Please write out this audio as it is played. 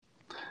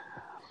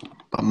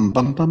Bum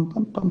bum bum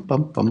bum bum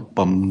bum bum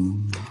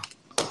bum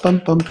bum bum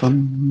bum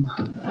bum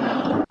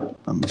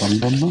bum bum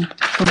bum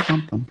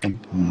bum bum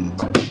bum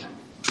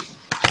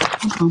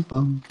bum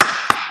bum.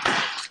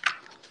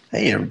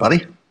 Hey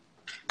everybody,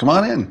 come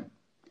on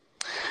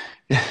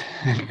in.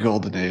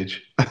 Golden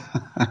age.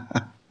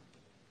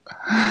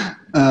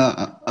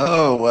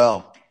 Oh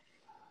well,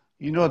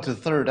 you know what the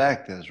third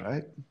act is,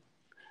 right?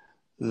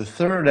 The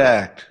third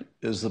act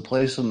is the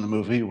place in the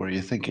movie where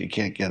you think it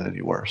can't get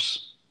any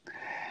worse.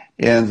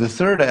 And the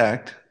third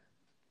act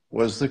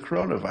was the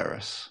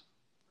coronavirus.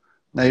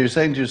 Now you're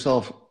saying to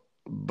yourself,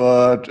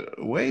 but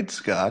wait,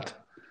 Scott,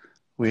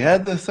 we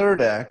had the third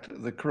act,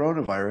 the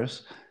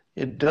coronavirus.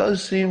 It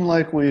does seem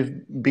like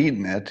we've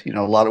beaten it. You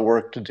know, a lot of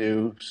work to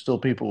do. Still,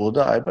 people will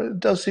die, but it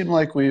does seem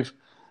like we've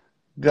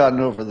gotten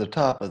over the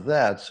top of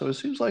that. So it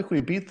seems like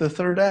we beat the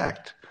third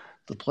act,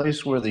 the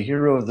place where the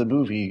hero of the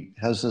movie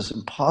has this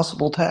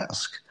impossible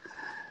task.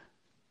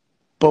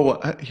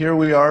 But here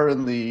we are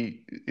in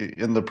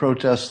the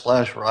protests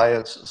slash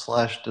riots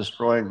slash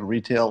destroying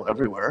retail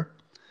everywhere,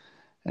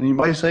 and you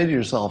might say to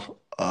yourself,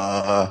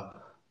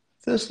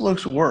 "This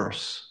looks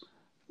worse."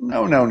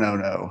 No, no, no,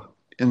 no.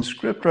 In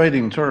script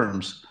writing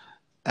terms,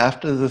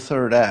 after the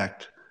third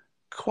act,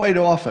 quite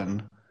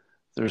often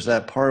there's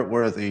that part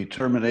where the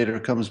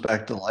Terminator comes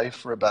back to life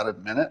for about a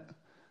minute,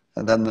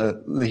 and then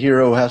the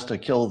hero has to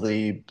kill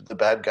the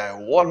bad guy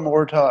one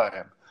more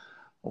time.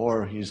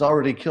 Or he's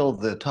already killed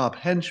the top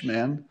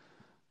henchman,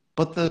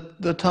 but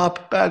the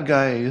top bad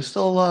guy is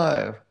still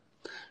alive.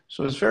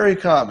 So it's very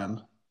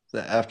common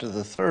that after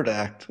the third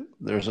act,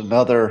 there's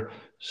another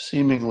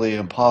seemingly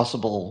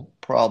impossible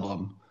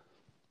problem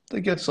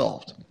that gets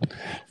solved.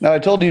 Now, I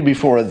told you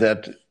before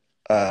that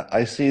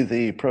I see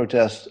the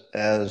protest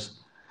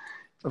as,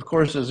 of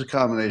course, as a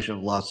combination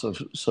of lots of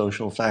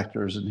social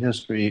factors and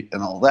history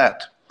and all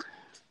that.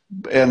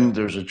 And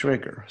there's a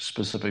trigger,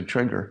 specific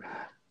trigger.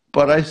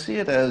 But I see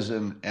it as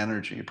an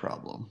energy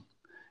problem,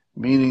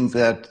 meaning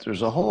that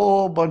there's a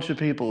whole bunch of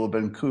people who have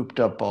been cooped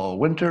up all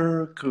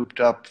winter, cooped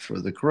up for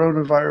the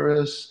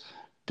coronavirus,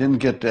 didn't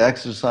get to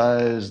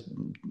exercise,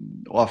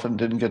 often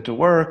didn't get to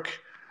work,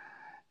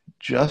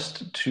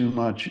 just too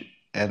much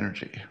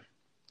energy.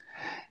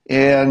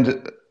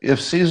 And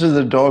if Caesar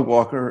the dog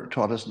walker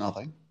taught us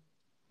nothing,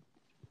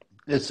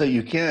 it's that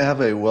you can't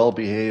have a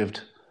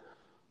well-behaved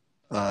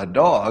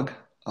dog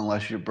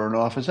unless you burn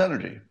off his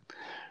energy.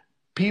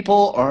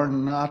 People are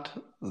not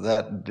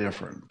that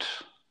different.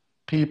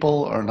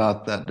 People are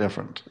not that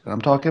different. And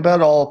I'm talking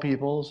about all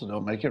people, so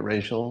don't make it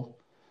racial.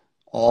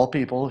 All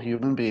people,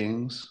 human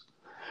beings.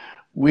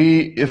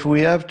 If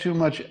we have too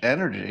much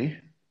energy,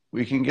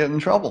 we can get in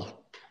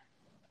trouble.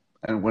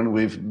 And when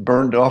we've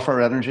burned off our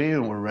energy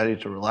and we're ready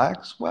to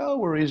relax, well,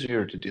 we're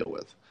easier to deal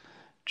with,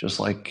 just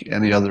like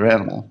any other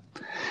animal.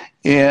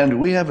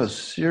 And we have a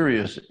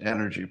serious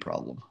energy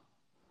problem.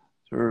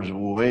 There's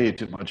way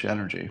too much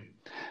energy.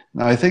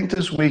 Now, I think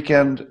this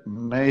weekend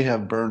may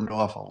have burned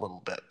off a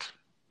little bit,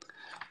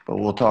 but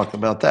we'll talk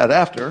about that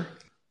after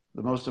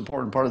the most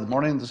important part of the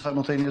morning, the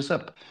simultaneous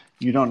sip.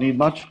 You don't need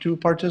much to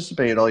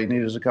participate. All you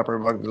need is a cup or a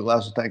mug, a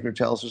glass, a tankard,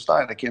 chalice, or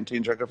stein, a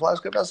canteen, jug, or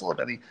flask, a vessel of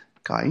any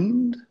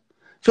kind.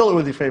 Fill it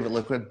with your favorite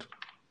liquid.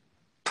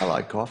 I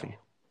like coffee.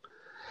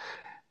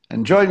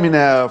 And join me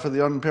now for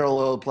the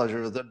unparalleled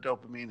pleasure of the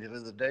dopamine hit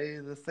of the day,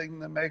 the thing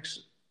that makes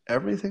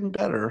everything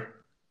better,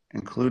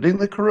 including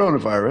the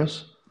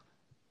coronavirus,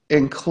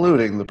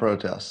 including the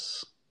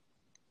protests.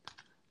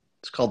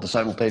 It's called the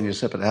simultaneous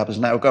sip. It happens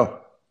now.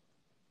 Go.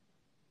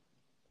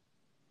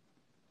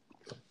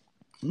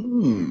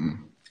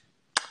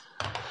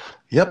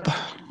 Yep.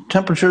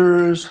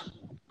 Temperatures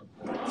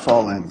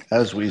falling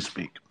as we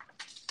speak.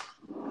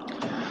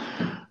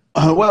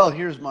 Well,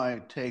 here's my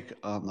take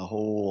on the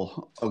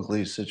whole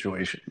ugly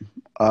situation.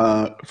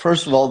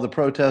 First of all, the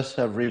protests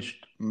have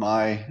reached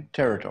my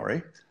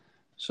territory,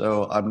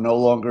 so I'm no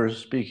longer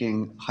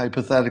speaking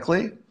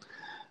hypothetically.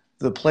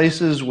 The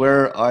places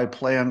where I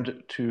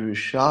planned to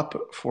shop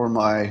for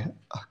my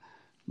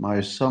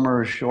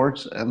summer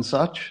shorts and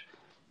such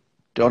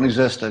don't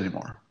exist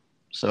anymore.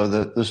 So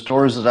the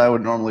stores that I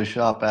would normally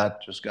shop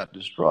at just got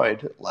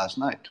destroyed last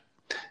night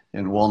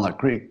in Walnut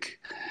Creek.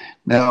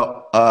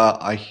 Now,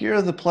 I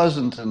hear the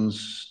Pleasanton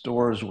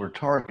stores were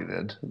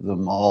targeted, the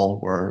mall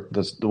were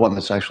the one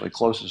that's actually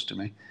closest to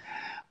me,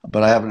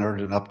 but I haven't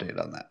heard an update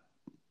on that.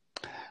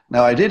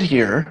 Now, I did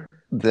hear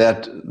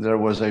that there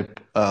was a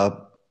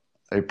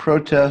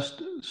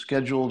protest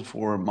scheduled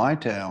for my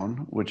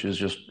town, which is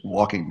just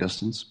walking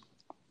distance,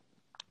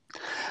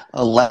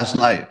 last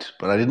night,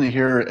 but I didn't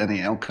hear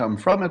any outcome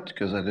from it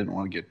because I didn't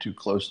want to get too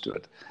close to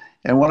it.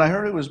 And when I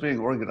heard it was being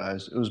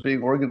organized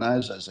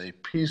as a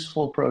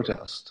peaceful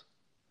protest.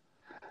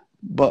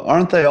 But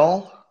aren't they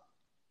all?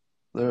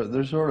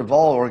 They're sort of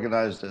all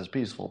organized as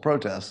peaceful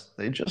protests.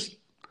 They just,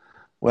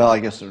 well, I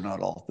guess they're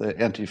not all. The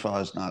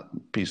Antifa is not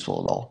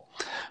peaceful at all.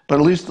 But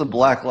at least the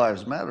Black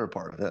Lives Matter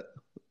part of it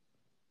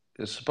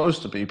is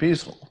supposed to be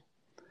peaceful.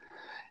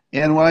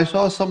 And when I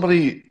saw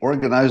somebody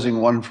organizing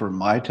one for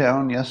my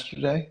town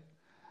yesterday,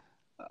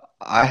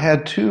 I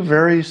had two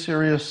very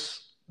serious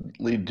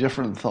fundamentally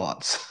different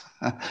thoughts.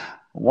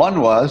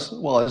 One was,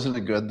 well, isn't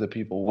it good that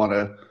people want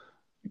to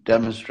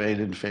demonstrate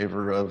in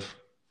favor of,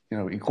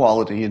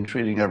 equality and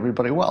treating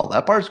everybody well?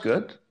 That part's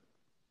good.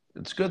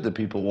 It's good that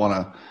people want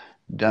to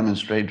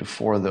demonstrate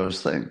for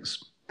those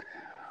things.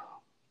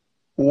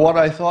 What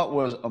I thought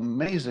was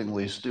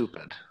amazingly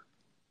stupid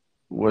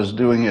was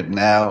doing it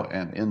now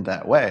and in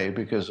that way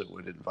because it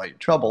would invite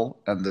trouble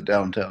and the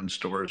downtown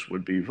stores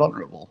would be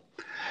vulnerable.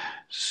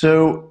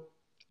 So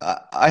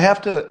I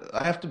have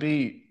to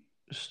be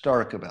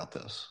stark about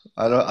this.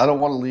 I don't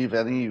want to leave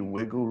any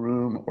wiggle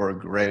room or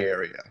gray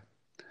area.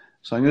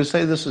 So I'm going to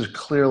say this as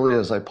clearly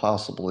as I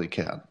possibly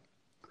can.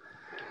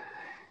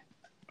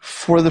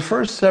 For the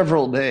first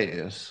several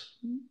days,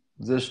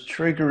 this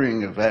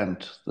triggering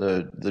event,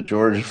 the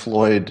George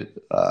Floyd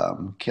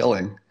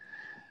killing,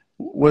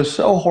 was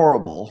so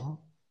horrible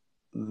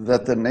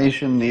that the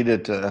nation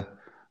needed to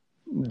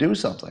do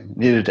something,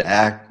 needed to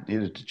act,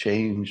 needed to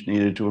change,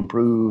 needed to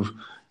improve,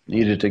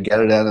 needed to get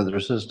it out of their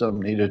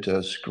system, needed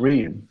to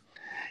scream.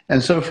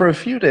 And so for a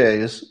few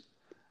days,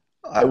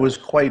 I was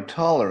quite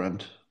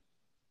tolerant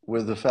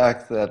with the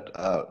fact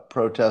that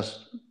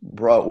protests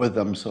brought with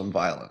them some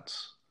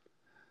violence.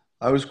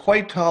 I was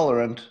quite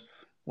tolerant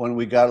when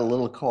we got a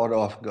little caught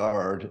off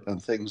guard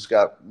and things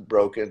got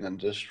broken and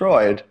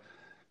destroyed,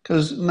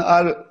 because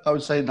I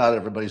would say not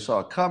everybody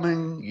saw it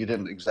coming. You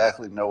didn't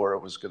exactly know where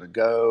it was going to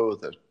go.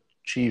 The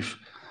chief,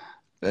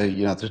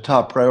 the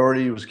top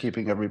priority was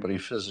keeping everybody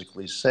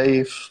physically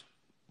safe.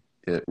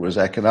 It was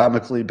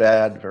economically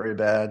bad, very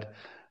bad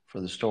for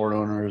the store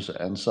owners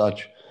and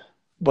such.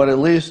 But at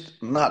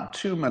least not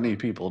too many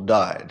people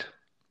died.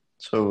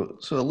 So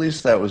at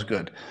least that was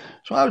good.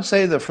 So I would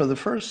say that for the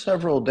first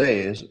several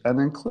days, and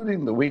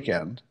including the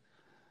weekend,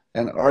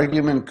 an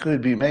argument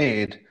could be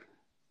made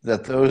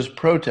that those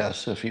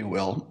protests, if you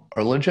will,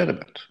 are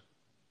legitimate.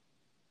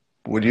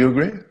 Would you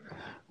agree?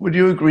 Would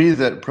you agree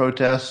that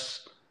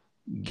protests,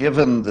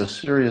 given the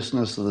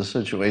seriousness of the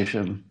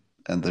situation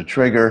and the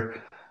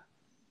trigger,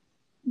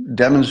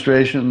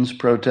 demonstrations,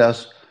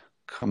 protests,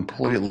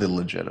 completely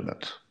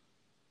legitimate?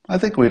 I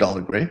think we'd all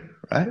agree,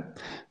 right?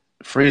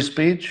 Free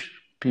speech,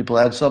 people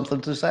had something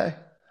to say.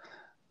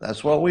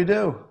 That's what we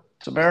do.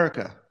 It's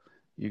America.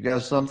 You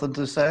got something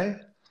to say?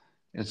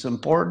 It's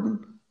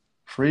important.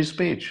 Free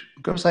speech.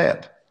 Go say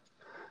it.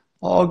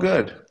 All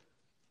good.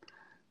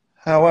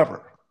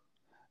 However,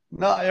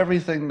 not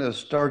everything that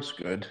starts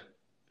good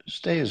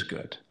stays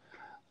good.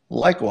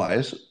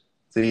 Likewise,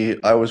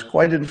 I was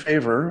quite in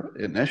favor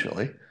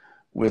initially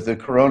with the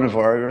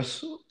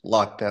coronavirus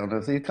lockdown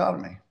of the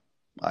economy.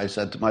 I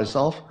said to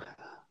myself,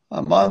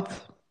 a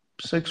month,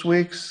 6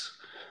 weeks,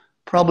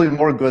 probably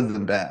more good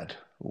than bad,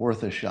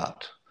 worth a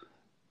shot.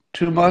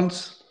 2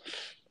 months,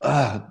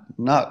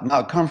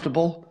 not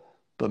comfortable,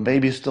 but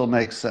maybe still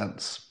makes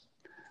sense.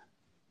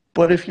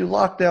 But if you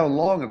lock down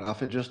long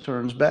enough, it just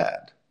turns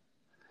bad.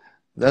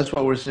 That's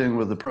what we're seeing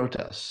with the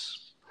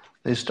protests.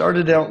 They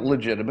started out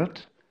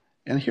legitimate,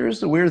 and here's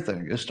the weird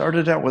thing. It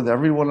started out with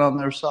everyone on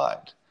their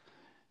side.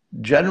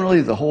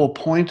 Generally, the whole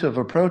point of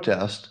a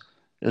protest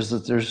is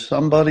that there's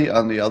somebody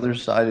on the other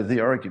side of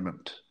the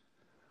argument.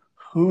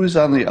 Who's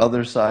on the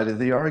other side of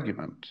the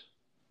argument?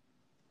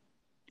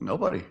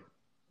 Nobody.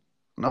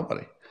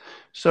 Nobody.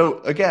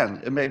 So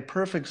again, it made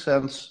perfect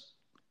sense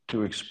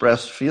to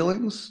express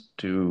feelings,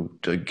 to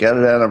get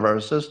it out of our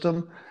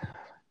system.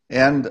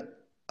 And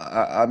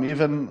I'm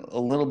even a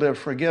little bit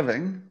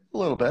forgiving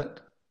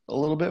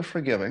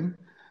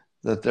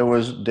that there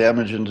was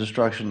damage and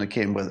destruction that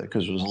came with it,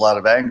 because there was a lot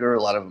of anger,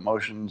 a lot of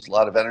emotions, a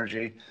lot of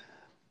energy.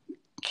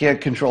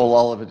 Can't control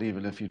all of it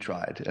even if you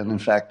tried. And in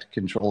fact,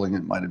 controlling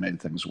it might have made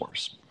things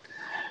worse.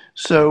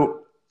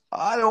 So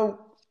I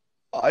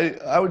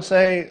would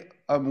say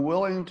I'm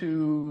willing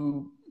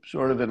to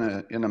sort of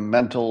in a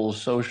mental,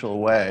 social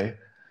way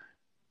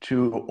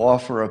to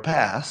offer a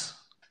pass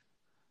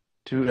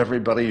to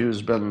everybody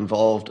who's been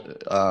involved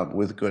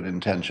with good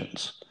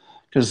intentions.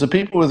 Because the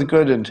people with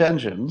good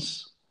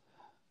intentions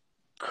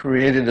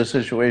created a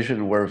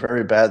situation where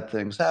very bad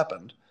things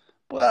happened.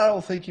 But I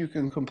don't think you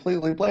can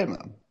completely blame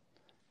them,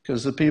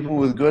 because the people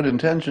with good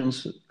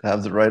intentions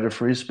have the right of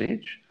free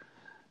speech.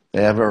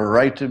 They have a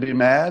right to be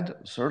mad,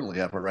 certainly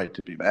have a right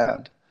to be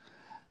mad.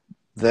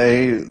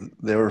 They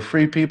were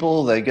free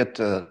people. They get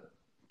to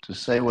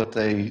say what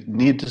they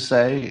need to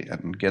say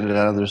and get it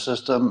out of their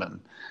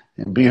system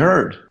and be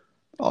heard.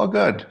 All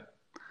good.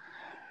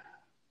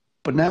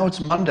 But now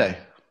it's Monday.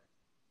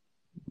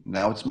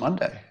 Now it's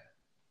Monday.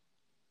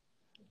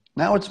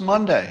 Now it's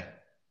Monday.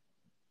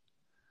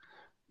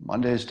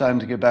 Monday is time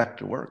to get back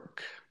to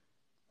work.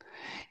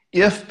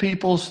 If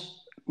people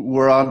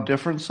were on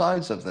different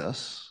sides of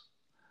this,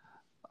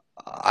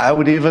 I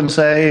would even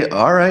say,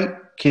 all right,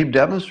 keep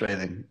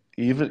demonstrating.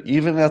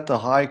 Even at the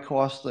high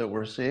cost that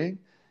we're seeing,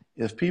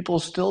 if people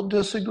still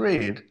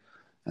disagreed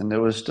and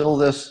there was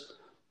still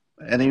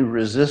any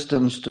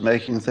resistance to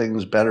making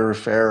things better,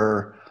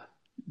 fairer,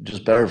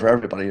 just better for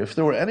everybody, if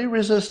there were any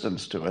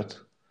resistance to it,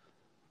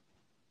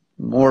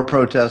 more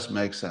protests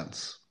make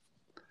sense.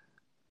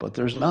 But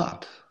there's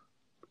not.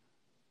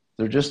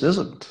 There just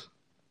isn't.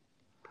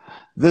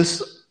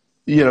 This,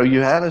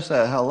 you had us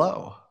at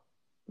hello,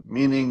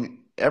 meaning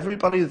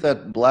everybody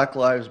that Black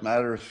Lives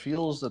Matter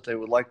feels that they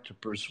would like to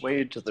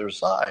persuade to their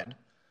side,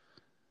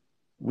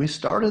 we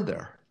started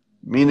there.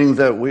 Meaning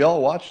that we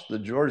all watched the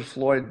George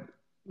Floyd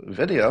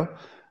video.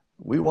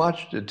 We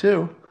watched it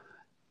too.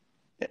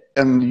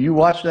 And you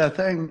watch that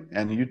thing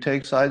and you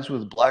take sides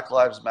with Black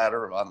Lives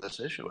Matter on this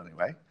issue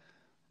anyway.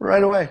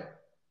 Right away.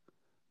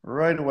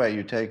 Right away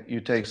you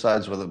take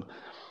sides with them.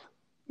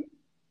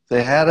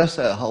 They had us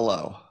at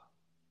hello.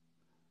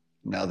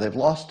 Now they've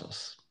lost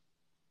us.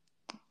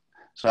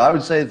 So I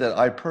would say that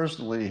I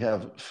personally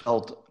have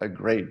felt a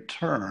great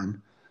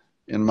turn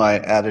in my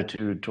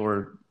attitude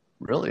toward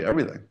really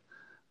everything.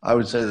 I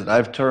would say that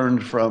I've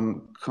turned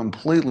from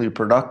completely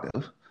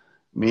productive,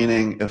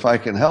 meaning if I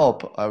can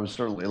help, I would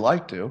certainly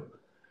like to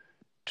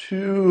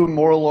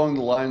more along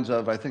the lines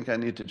of I think I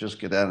need to just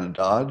get out and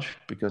dodge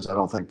because I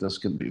don't think this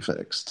can be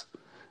fixed.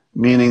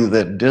 Meaning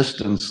that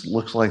distance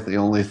looks like the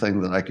only thing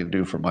that I can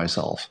do for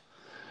myself.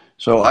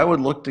 So I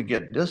would look to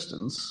get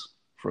distance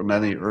from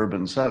any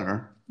urban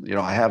center.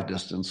 I have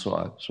distance,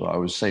 so I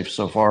was safe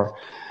so far.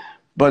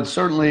 But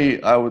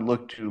certainly I would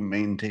look to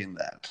maintain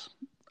that.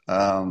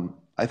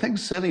 I think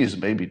cities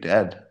may be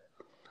dead.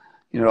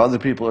 Other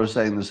people are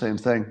saying the same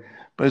thing,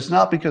 but it's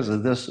not because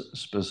of this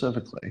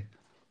specifically.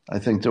 I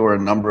think there were a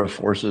number of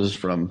forces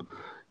from,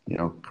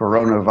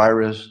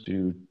 coronavirus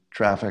to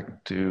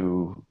traffic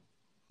to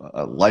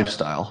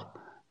lifestyle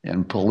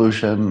and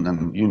pollution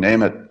and you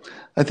name it.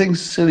 I think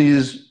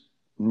cities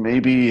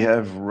maybe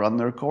have run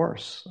their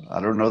course. I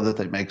don't know that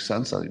they make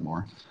sense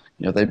anymore.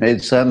 They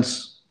made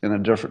sense in a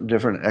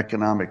different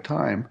economic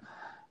time,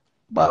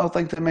 but I don't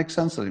think they make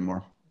sense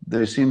anymore.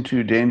 They seem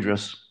too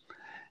dangerous,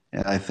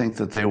 and I think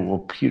that they will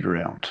peter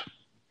out.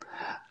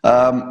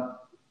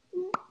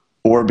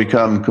 Or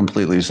become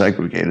completely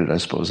segregated. I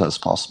suppose that's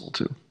possible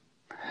too.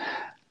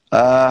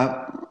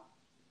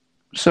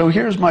 So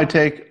here's my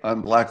take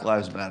on Black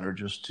Lives Matter,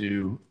 just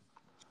to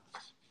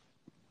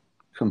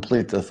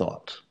complete the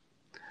thought.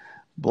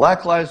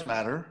 Black Lives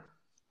Matter,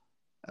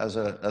 as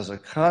a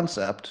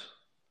concept,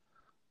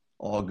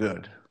 all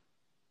good.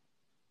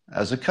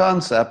 As a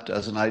concept,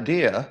 as an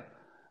idea,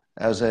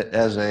 as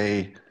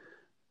a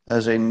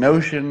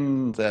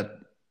notion that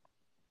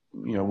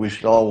we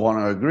should all want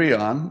to agree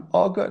on,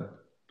 all good.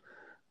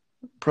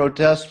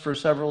 Protest for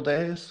several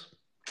days,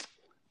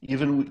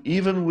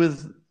 even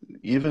with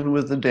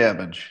the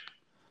damage,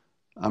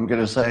 I'm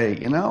going to say,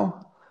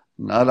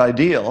 not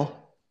ideal.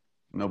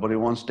 Nobody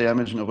wants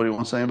damage. Nobody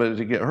wants anybody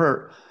to get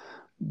hurt.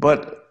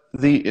 But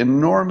the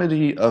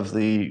enormity of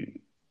the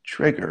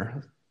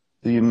trigger,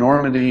 the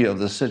enormity of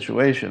the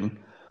situation,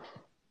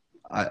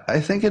 I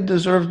think it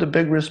deserved a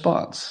big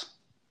response.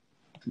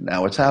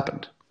 Now it's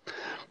happened.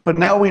 But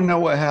now we know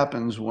what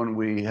happens when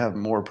we have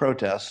more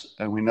protests,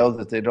 and we know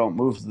that they don't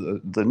move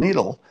the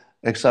needle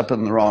except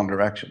in the wrong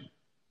direction.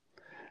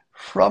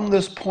 From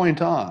this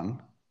point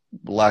on,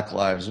 Black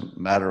Lives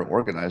Matter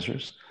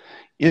organizers,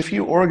 if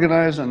you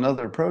organize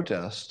another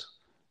protest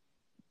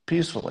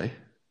peacefully,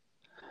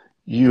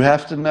 you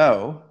have to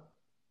know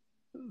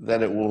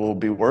that it will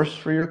be worse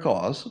for your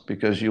cause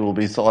because you will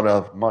be thought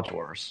of much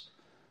worse.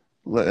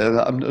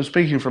 I'm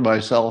speaking for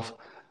myself,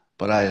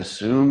 but I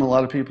assume a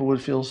lot of people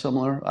would feel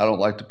similar. I don't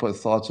like to put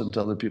thoughts into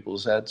other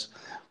people's heads,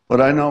 but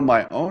I know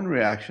my own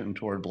reaction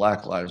toward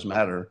Black Lives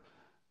Matter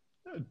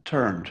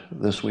turned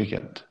this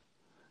weekend.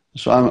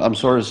 So I'm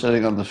sort of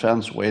sitting on the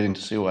fence waiting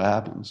to see what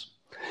happens.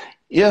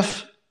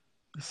 If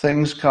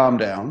things calm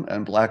down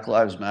and Black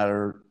Lives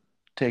Matter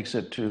takes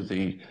it to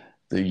the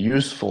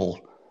useful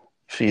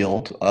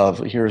field of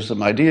here's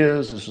some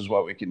ideas, this is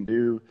what we can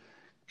do.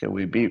 Can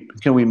we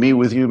meet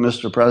with you,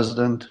 Mr.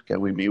 President?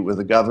 Can we meet with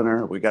the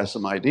governor? We got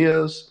some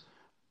ideas.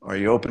 Are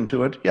you open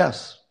to it?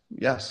 Yes,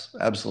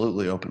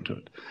 absolutely open to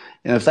it.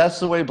 And if that's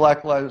the way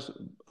Black Lives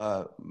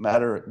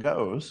Matter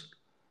goes,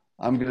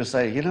 I'm going to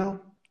say,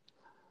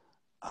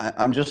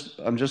 I'm just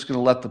going to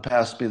let the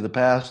past be the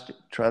past.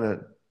 Try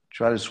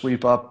to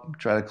sweep up,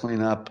 try to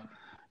clean up,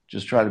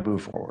 just try to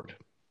move forward.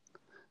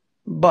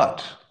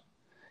 But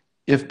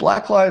if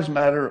Black Lives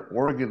Matter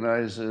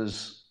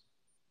organizes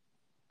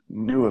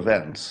new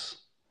events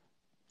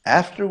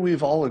after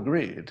we've all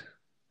agreed,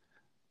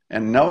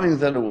 and knowing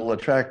that it will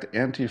attract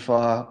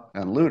Antifa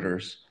and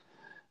looters,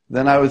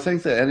 then I would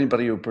think that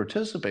anybody who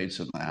participates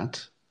in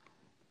that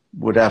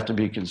would have to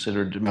be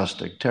considered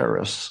domestic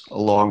terrorists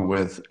along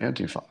with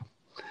Antifa.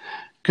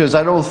 Because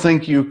I don't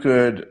think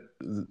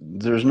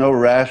there's no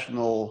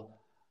rational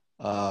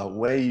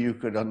way you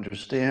could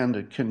understand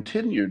a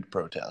continued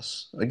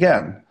protests.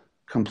 Again,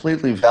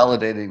 completely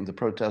validating the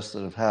protests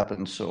that have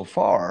happened so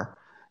far,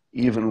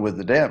 even with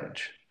the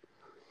damage.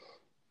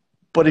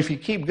 But if you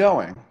keep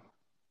going,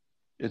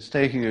 it's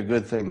taking a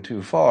good thing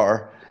too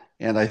far,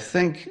 and I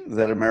think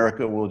that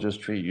America will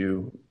just treat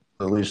you,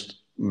 at least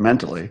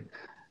mentally,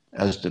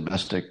 as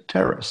domestic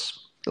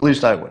terrorists. At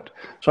least I would.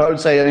 So I would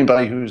say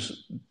anybody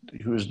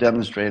who's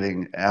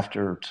demonstrating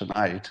after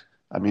tonight,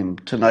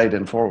 tonight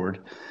and forward,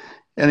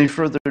 any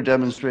further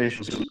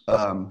demonstrations,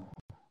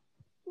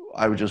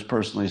 I would just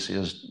personally see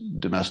as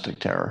domestic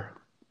terror,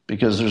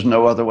 because there's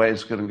no other way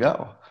it's going to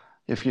go.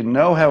 If you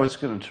know how it's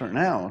going to turn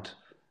out,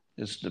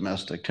 it's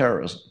domestic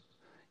terrorism.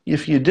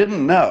 If you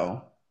didn't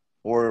know,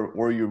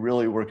 or you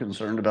really were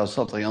concerned about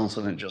something else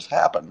and it just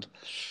happened,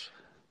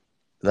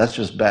 that's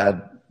just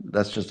bad.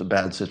 That's just a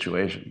bad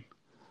situation.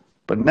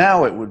 But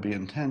now it would be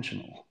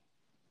intentional.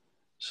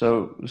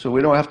 So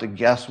we don't have to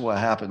guess what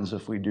happens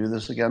if we do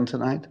this again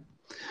tonight.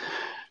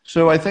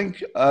 So I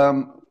think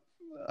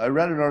I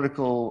read an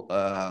article,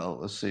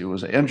 let's see, it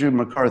was Andrew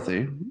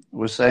McCarthy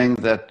was saying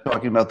that,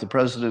 talking about the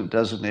president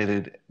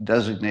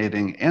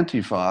designating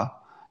Antifa.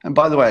 And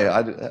by the way,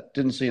 I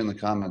didn't see in the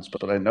comments,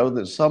 but I know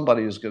that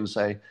somebody is going to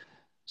say,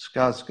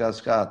 Scott,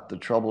 the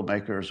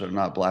troublemakers are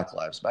not Black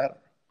Lives Matter.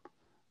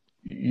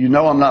 You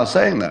know I'm not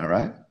saying that,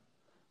 right?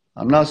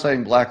 I'm not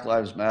saying Black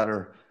Lives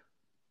Matter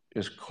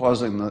is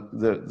causing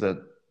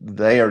that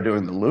they are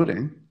doing the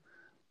looting.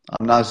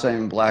 I'm not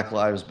saying Black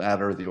Lives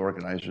Matter, the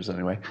organizers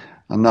anyway.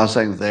 I'm not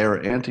saying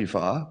they're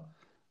Antifa.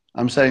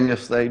 I'm saying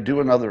if they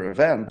do another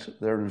event,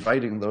 they're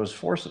inviting those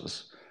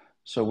forces,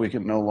 so we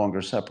can no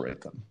longer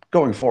separate them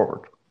going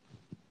forward.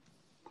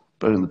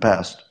 But in the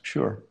past,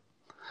 sure.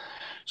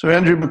 So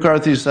Andrew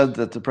McCarthy said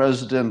that the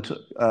president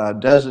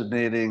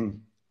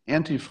designating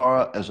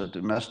Antifa as a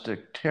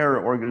domestic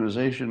terror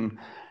organization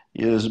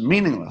is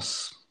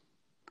meaningless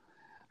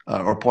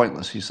or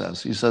pointless, he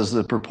says. He says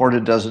the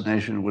purported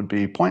designation would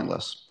be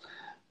pointless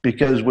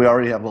because we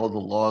already have all the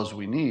laws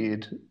we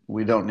need.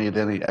 We don't need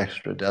any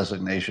extra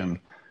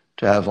designation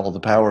to have all the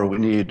power we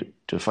need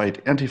to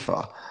fight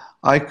Antifa.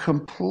 I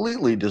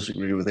completely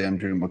disagree with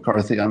Andrew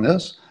McCarthy on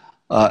this,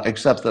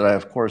 except that I,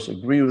 of course,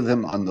 agree with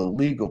him on the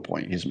legal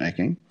point he's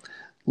making.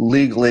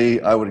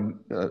 Legally,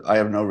 I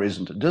have no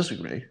reason to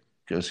disagree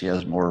because he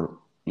has more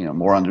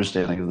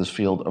understanding of this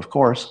field, of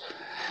course.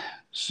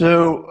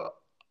 So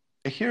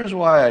here's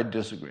why I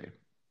disagree.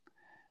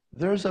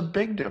 There's a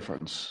big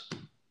difference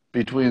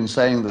between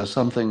saying that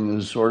something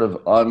is sort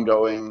of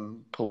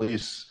ongoing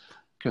police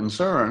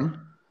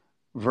concern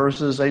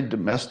versus a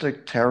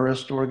domestic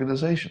terrorist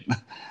organization.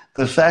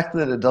 The fact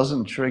that it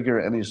doesn't trigger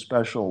any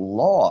special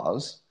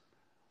laws,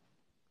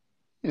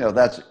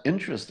 that's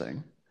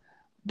interesting,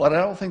 but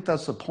I don't think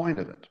that's the point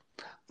of it.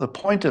 The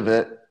point of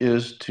it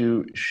is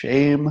to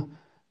shame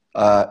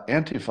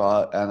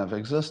Antifa out of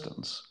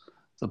existence.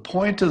 The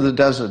point of the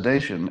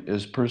designation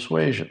is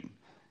persuasion.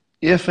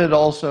 If it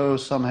also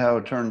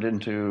somehow turned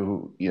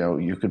into,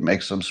 you could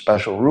make some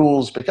special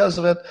rules because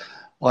of it,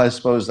 well, I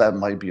suppose that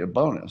might be a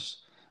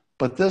bonus.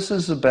 But this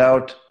is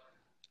about,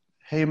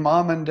 hey,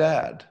 mom and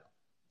dad,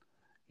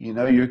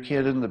 your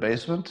kid in the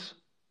basement?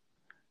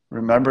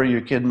 Remember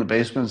your kid in the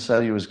basement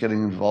said he was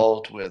getting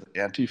involved with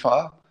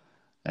Antifa?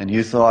 And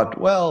you thought,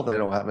 well, they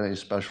don't have any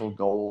special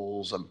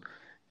goals and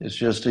it's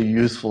just a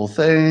youthful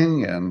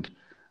thing and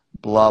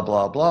blah,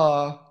 blah,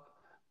 blah.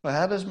 But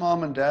how does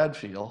mom and dad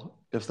feel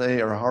if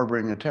they are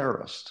harboring a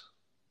terrorist?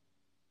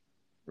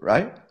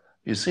 Right?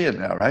 You see it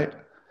now, right?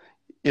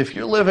 If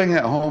you're living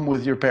at home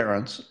with your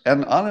parents,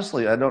 and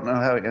honestly, I don't know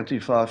how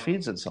Antifa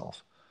feeds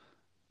itself.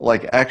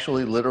 Like,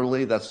 actually,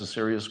 literally, that's a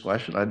serious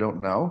question. I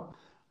don't know.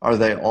 Are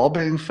they all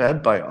being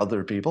fed by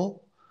other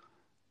people?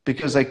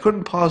 Because they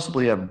couldn't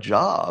possibly have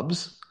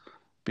jobs.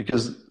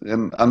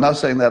 And I'm not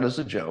saying that as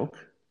a joke.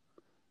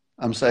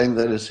 I'm saying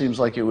that it seems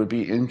like it would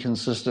be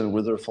inconsistent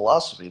with their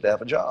philosophy to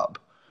have a job,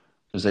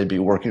 because they'd be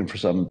working for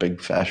some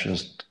big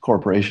fascist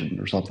corporation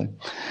or something.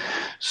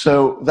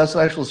 So that's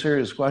an actual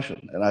serious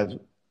question, and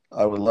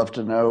I would love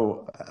to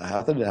know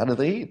how do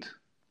they eat.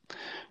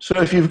 So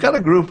if you've got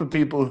a group of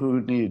people who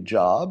need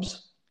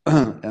jobs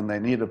and they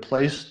need a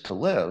place to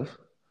live,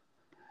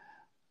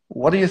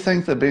 what do you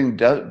think that being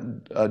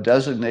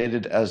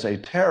designated as a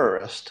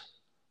terrorist?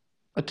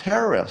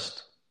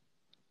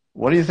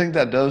 What do you think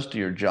that does to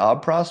your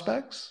job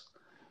prospects?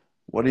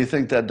 What do you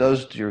think that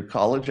does to your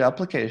college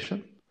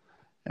application?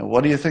 And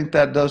what do you think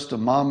that does to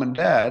mom and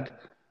dad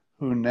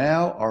who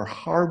now are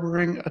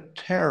harboring a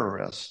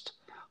terrorist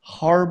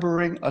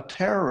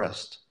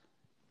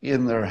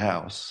in their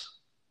house?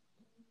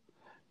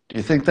 Do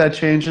you think that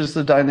changes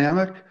the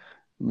dynamic?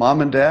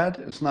 Mom and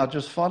dad, it's not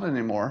just fun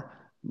anymore.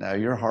 Now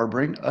you're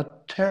harboring a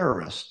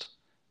terrorist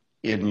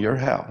in your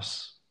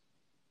house.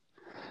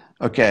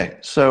 Okay,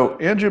 so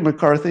Andrew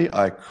McCarthy,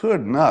 I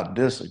could not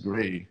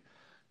disagree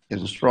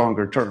in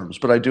stronger terms,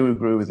 but I do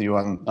agree with you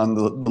on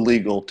the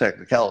legal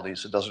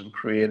technicalities. It doesn't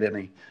create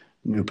any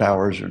new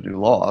powers or new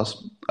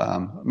laws.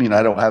 I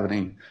don't have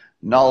any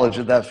knowledge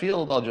of that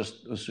field. I'll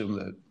just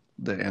assume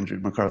that Andrew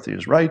McCarthy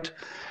is right,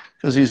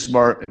 because he's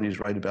smart and he's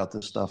right about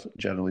this stuff,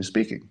 generally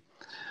speaking.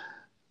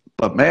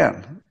 But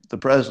man, the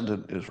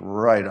president is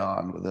right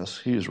on with this.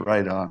 He's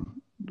right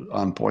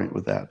on point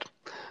with that.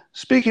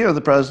 Speaking of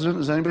the president,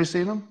 has anybody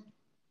seen him?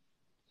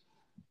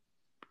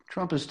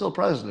 Trump is still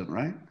president,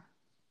 right?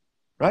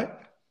 Right?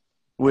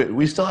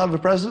 We still have a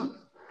president?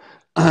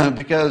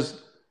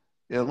 Because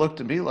it looked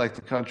to me like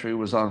the country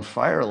was on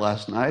fire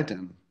last night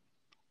and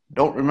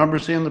don't remember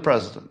seeing the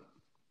president.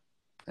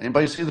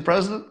 Anybody see the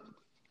president?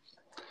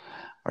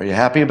 Are you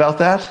happy about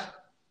that?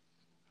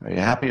 Are you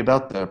happy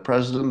about the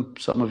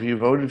president some of you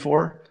voted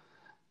for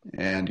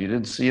and you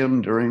didn't see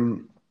him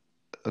during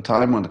a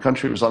time when the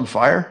country was on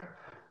fire?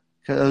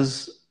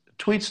 Because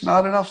tweets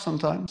not enough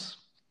sometimes.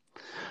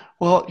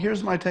 Well,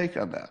 here's my take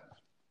on that.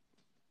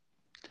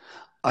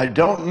 I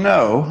don't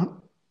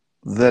know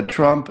that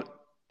Trump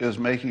is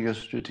making a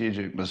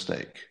strategic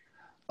mistake.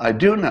 I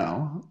do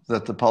know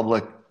that the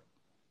public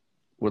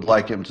would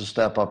like him to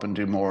step up and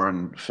do more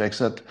and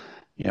fix it,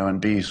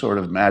 and be sort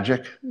of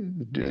magic.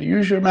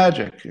 Use your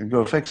magic and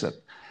go fix it.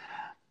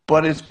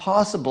 But it's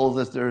possible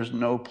that there's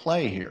no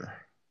play here,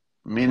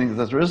 meaning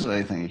that there isn't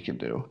anything he can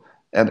do,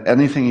 and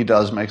anything he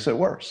does makes it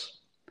worse.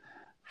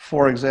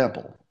 For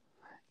example,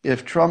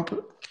 if Trump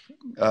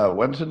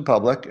went in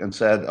public and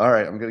said, all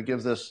right, I'm going to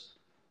give this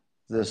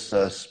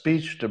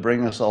speech to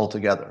bring us all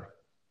together,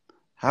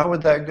 how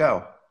would that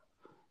go?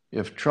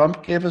 If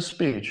Trump gave a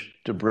speech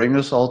to bring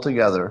us all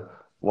together,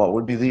 what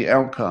would be the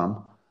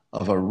outcome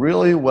of a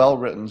really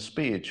well-written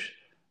speech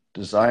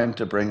designed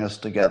to bring us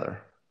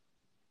together?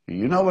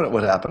 You know what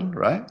would happen,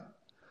 right?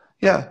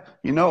 Yeah,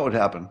 you know what would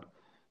happen.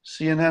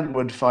 CNN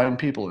would find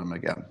people him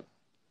again.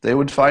 They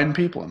would find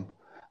people him.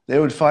 They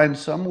would find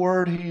some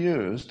word he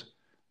used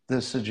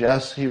that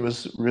suggests he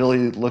was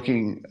really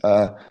looking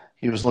out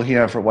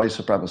for white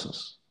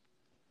supremacists.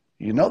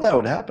 You know that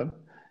would happen.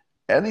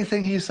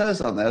 Anything he says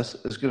on this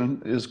is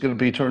going to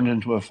be turned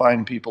into a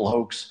Find People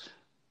hoax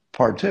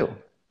part 2.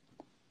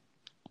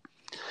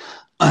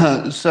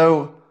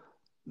 So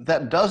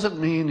that doesn't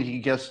mean he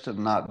gets to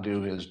not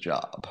do his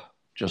job,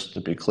 just to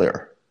be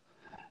clear.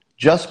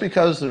 Just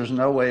because there's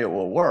no way it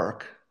will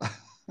work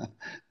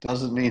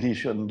doesn't mean he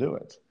shouldn't do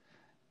it.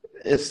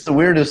 It's the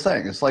weirdest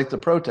thing. It's like the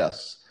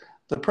protests.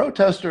 The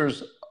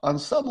protesters, on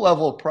some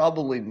level,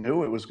 probably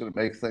knew it was going to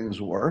make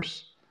things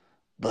worse,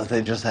 but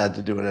they just had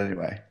to do it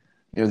anyway.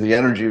 The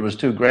energy was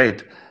too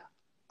great.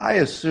 I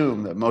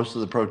assume that most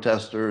of the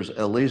protesters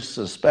at least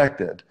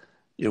suspected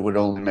it would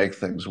only make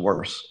things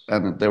worse,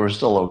 and they were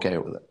still okay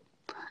with it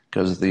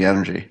because of the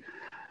energy.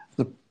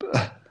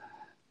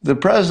 The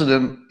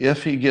president,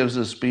 if he gives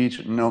a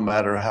speech, no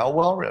matter how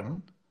well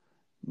written,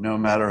 no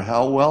matter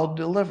how well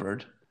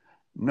delivered,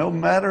 no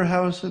matter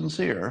how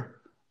sincere,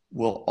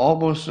 will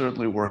almost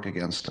certainly work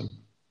against him.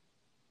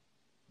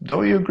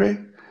 Don't you agree?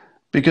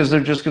 Because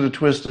they're just going to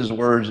twist his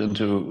words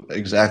into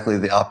exactly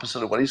the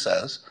opposite of what he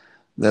says.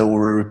 They will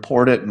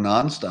report it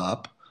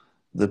nonstop.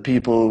 The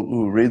people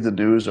who read the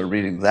news are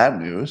reading that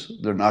news.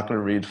 They're not going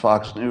to read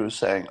Fox News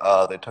saying,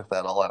 they took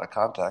that all out of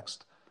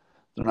context.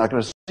 They're not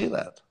going to see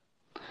that.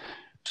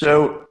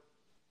 So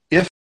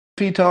if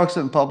he talks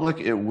in public,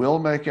 it will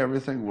make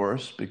everything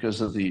worse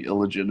because of the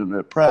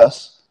illegitimate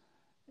press,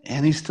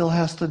 and he still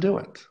has to do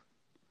it.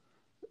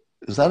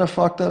 Is that a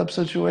fucked up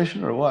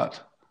situation or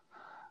what?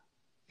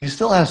 He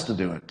still has to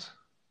do it.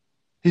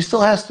 He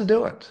still has to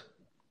do it.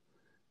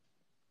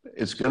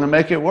 It's going to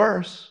make it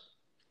worse.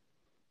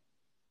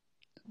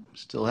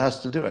 Still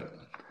has to do it.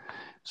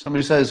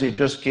 Somebody says he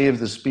just gave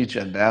the speech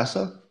at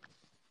NASA.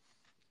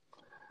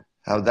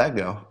 How'd that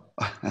go?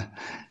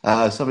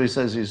 Somebody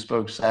says he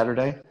spoke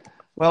Saturday.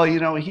 Well,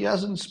 he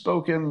hasn't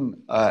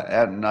spoken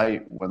at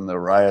night when the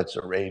riots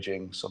are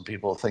raging. Some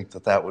people think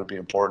that would be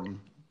important.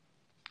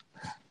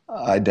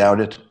 I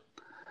doubt it.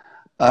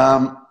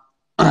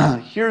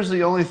 Here's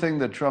the only thing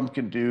that Trump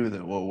can do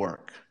that will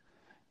work.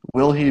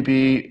 Will he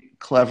be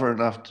clever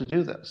enough to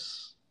do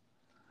this?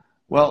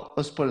 Well,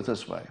 let's put it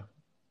this way.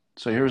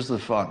 So here's the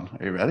fun.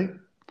 Are you ready?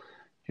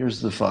 Here's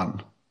the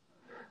fun.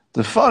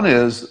 The fun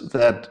is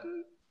that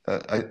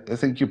I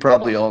think you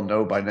probably all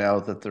know by now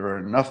that there are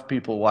enough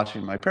people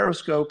watching my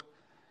Periscope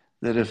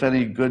that if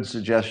any good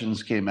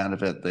suggestions came out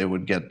of it, they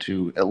would get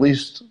to at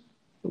least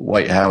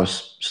White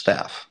House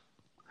staff.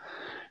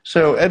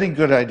 So any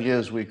good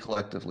ideas we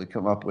collectively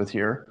come up with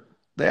here,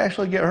 they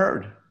actually get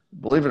heard.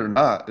 Believe it or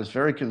not, it's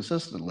very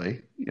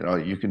consistently,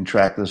 you can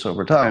track this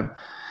over time,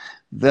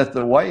 that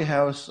the White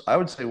House, I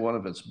would say one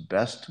of its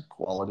best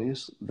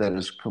qualities that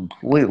is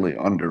completely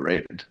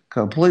underrated.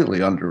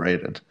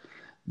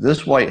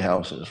 This White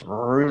House is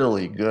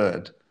really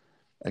good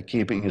at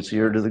keeping its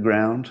ear to the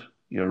ground,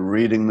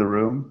 reading the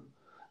room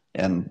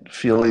and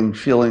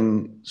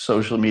feeling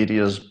social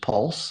media's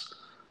pulse.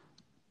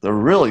 They're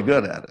really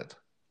good at it.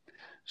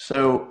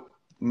 So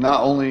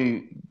not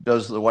only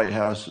does the White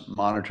House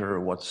monitor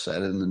what's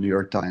said in the New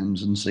York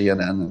Times and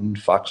CNN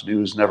and Fox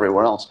News and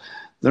everywhere else,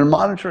 they're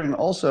monitoring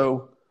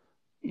also,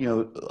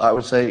 I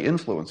would say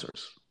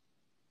influencers.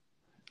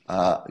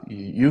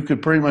 You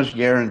could pretty much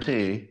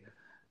guarantee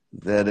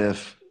that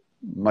if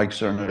Mike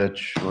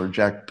Cernovich or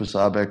Jack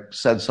Posobiec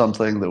said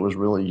something that was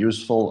really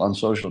useful on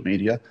social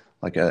media,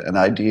 like an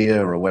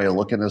idea or a way of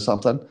looking at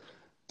something,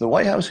 the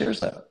White House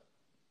hears that.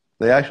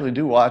 They actually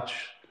do watch.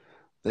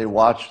 They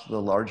watch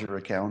the larger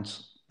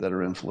accounts that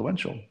are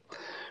influential.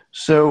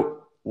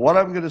 So what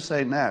I'm going to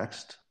say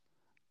next,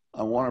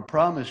 I want to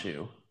promise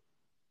you,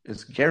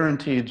 it's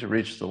guaranteed to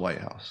reach the White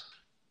House.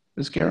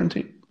 It's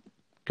guaranteed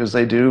because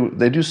they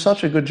do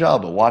such a good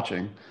job of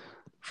watching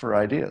for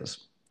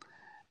ideas.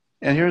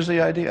 And here's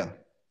the idea.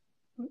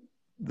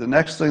 the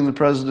next thing the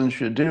president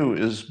should do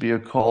is be a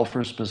call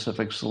for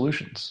specific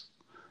solutions.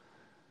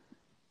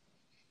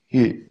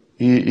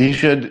 He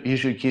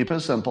should keep it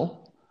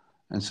simple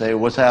and say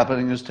what's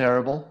happening is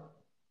terrible.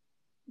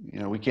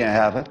 We can't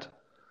have it.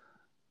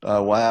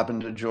 What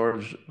happened to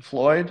George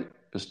Floyd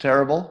is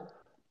terrible.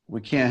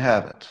 We can't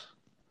have it.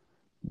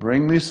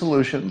 Bring me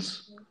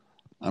solutions.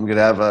 I'm going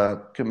to have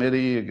a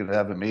committee. I'm going to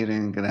have a meeting.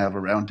 I'm going to have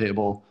a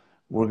roundtable.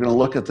 We're going to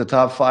look at the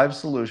top 5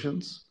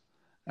 solutions,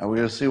 and we're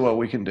going to see what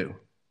we can do.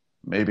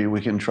 Maybe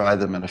we can try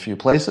them in a few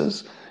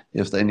places.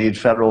 If they need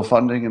federal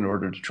funding in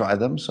order to try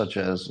them, such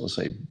as, let's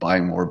say,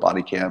 buying more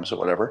body cams or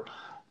whatever,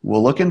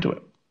 we'll look into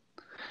it.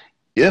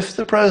 If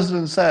the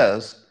president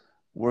says,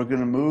 we're going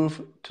to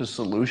move to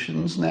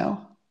solutions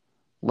now,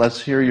 let's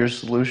hear your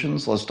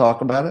solutions, let's talk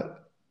about it,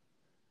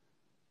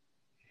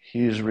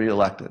 he's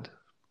reelected.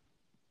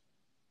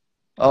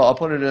 I'll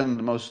put it in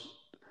the most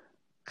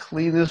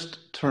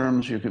cleanest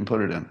terms you can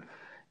put it in.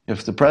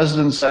 If the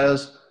president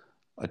says,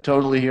 I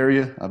totally hear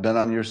you, I've been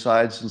on your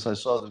side since I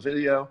saw the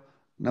video,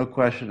 no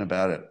question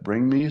about it.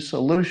 Bring me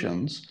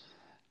solutions.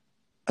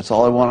 That's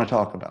all I want to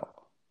talk about.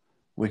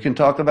 We can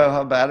talk about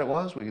how bad it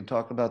was. We can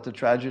talk about the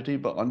tragedy,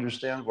 but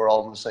understand we're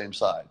all on the same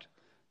side.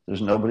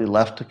 There's nobody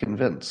left to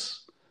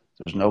convince.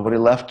 There's nobody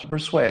left to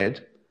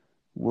persuade.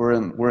 We're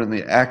in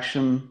the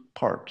action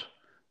part.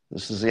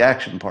 This is the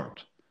action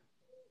part.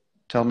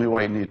 Tell me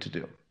what you need to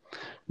do.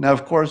 Now,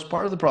 of course,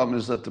 part of the problem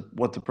is that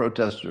what the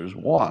protesters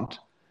want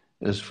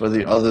is for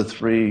the other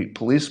 3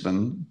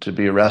 policemen to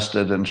be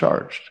arrested and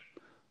charged.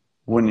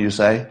 Wouldn't you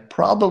say?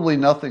 Probably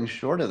nothing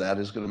short of that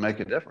is going to make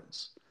a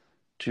difference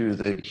to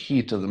the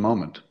heat of the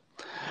moment.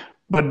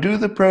 But do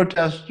the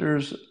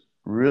protesters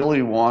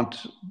really want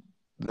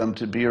them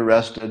to be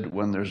arrested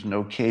when there's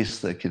no case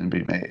that can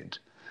be made?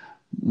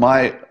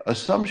 My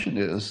assumption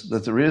is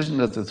that the reason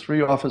that the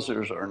 3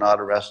 officers are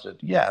not arrested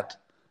yet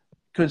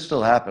could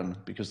still happen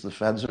because the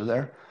feds are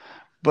there.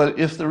 But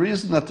if the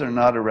reason that they're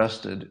not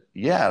arrested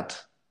yet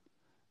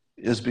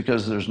is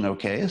because there's no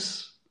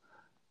case,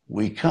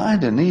 we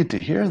kind of need to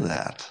hear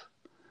that.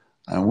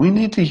 And we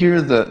need to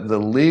hear the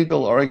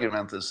legal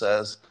argument that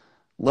says,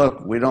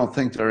 look, we don't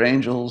think they're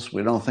angels,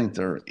 we don't think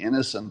they're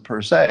innocent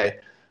per se,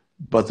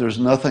 but there's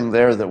nothing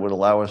there that would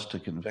allow us to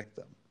convict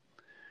them.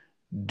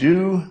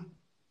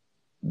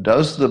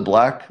 Does the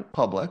black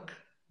public,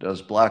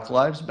 does Black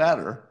Lives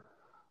Matter,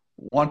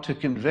 want to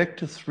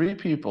convict 3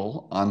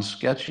 people on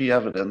sketchy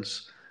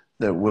evidence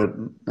that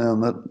would,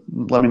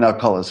 let me not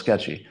call it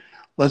sketchy.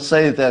 Let's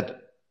say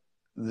that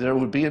there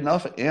would be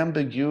enough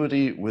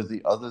ambiguity with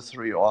the other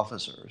 3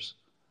 officers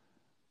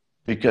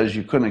because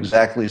you couldn't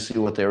exactly see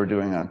what they were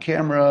doing on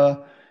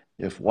camera.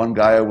 If one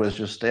guy was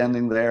just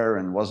standing there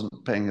and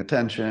wasn't paying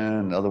attention,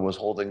 another was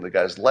holding the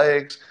guy's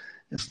legs,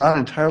 it's not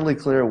entirely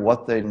clear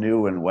what they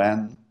knew and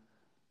when.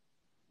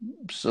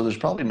 So there's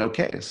probably no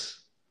case.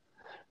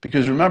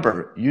 Because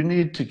remember, you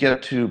need to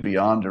get to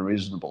beyond a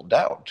reasonable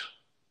doubt.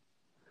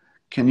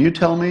 Can you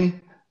tell me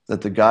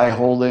that the guy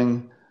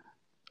holding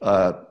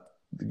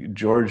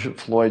George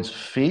Floyd's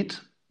feet,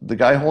 the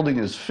guy holding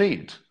his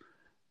feet,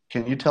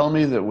 can you tell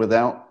me that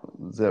without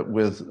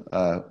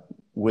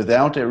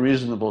a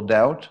reasonable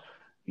doubt,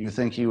 you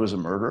think he was a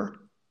murderer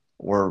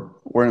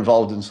or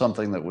involved in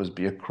something that would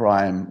be a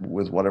crime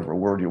with whatever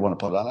word you want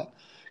to put on it?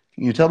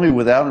 Can you tell me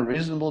without a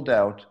reasonable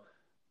doubt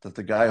that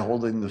the guy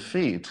holding the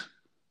feet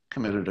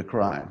committed a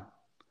crime?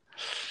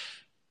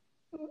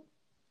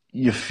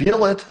 You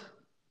feel it,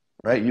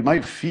 right? You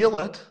might feel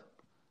it.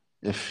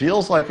 It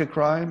feels like a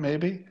crime,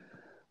 maybe.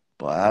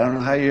 But I don't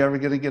know how you're ever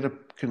going to get a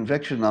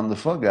conviction on the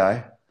foot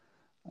guy.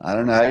 I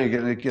don't know how you're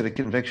going to get a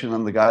conviction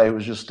on the guy who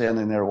was just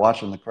standing there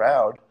watching the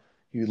crowd.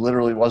 He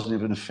literally wasn't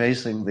even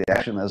facing the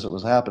action as it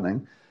was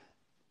happening.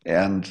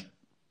 And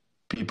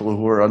people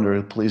who are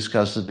under police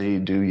custody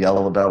do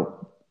yell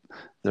about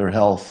their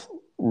health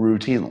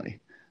routinely.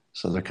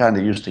 So they're kind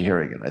of used to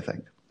hearing it, I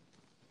think.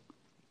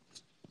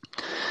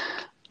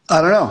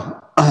 I don't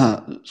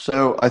know.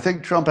 So I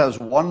think Trump has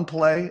one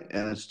play,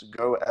 and it's to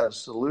go as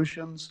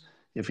solutions.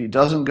 If he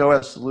doesn't go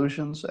as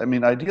solutions, I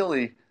mean,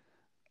 ideally,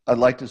 I'd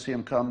like to see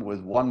him come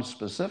with one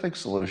specific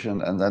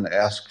solution and then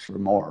ask for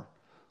more.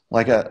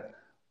 Like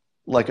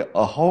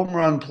a home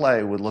run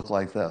play would look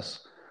like this.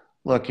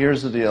 Look,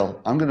 here's the deal.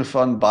 I'm going to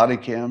fund body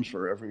cams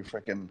for every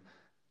freaking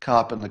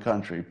cop in the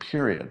country,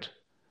 period.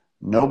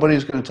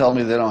 Nobody's going to tell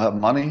me they don't have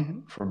money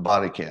for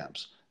body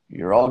cams.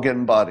 You're all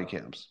getting body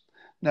cams.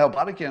 Now,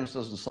 body cams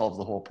doesn't solve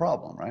the whole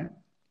problem, right?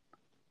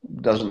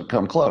 Doesn't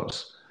come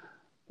close.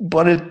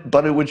 But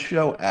it would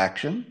show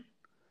action.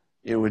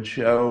 It would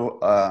show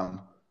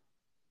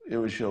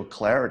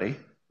clarity.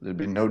 There'd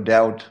be no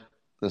doubt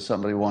that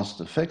somebody wants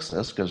to fix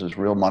this because it's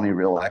real money,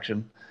 real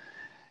action.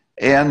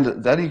 And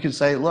then you could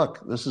say,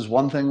 look, this is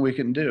one thing we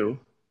can do.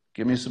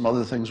 Give me some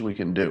other things we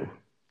can do,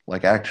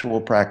 like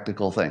actual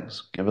practical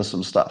things. Give us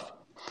some stuff.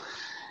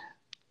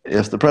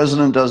 If the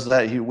president does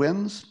that, he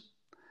wins.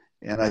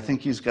 And I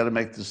think he's got to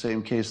make the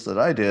same case that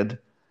I did,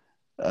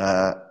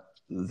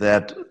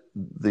 that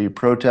the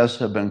protests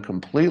have been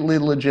completely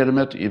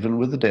legitimate, even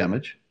with the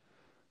damage,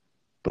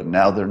 but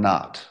now they're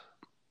not.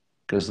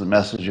 because the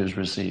message is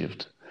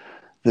received.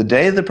 The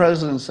day the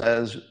president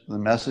says the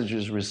message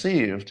is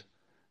received,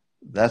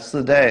 that's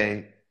the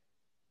day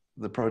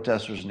the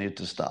protesters need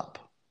to stop.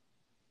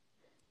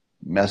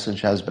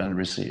 Message has been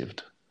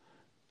received.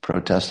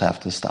 Protests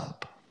have to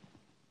stop.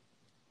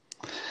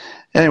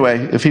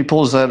 Anyway, if he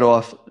pulls that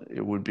off,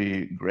 it would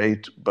be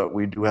great, but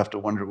we do have to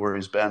wonder where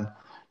he's been.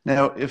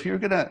 Now, if you're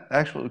going to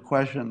actually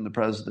question the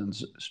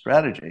president's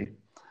strategy,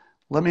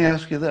 let me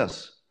ask you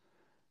this.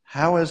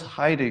 How is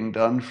hiding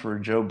done for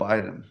Joe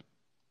Biden?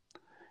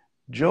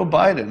 Joe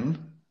Biden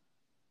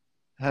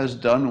has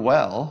done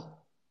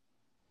well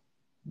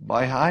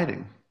by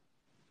hiding,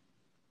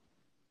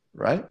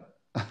 right?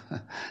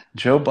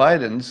 Joe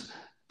Biden's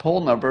poll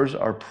numbers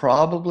are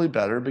probably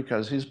better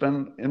because he's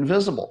been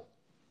invisible.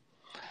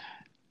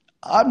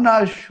 I'm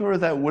not sure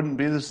that wouldn't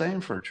be the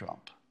same for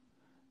Trump.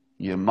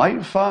 You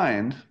might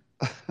find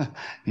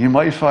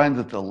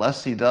that the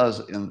less he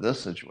does in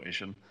this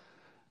situation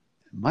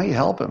might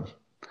help him,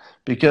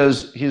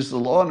 because he's the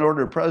law and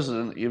order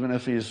president, even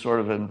if he's sort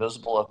of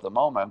invisible at the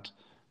moment,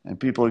 and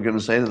people are going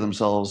to say to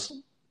themselves,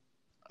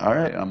 all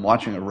right, I'm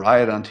watching a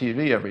riot on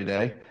TV every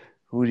day.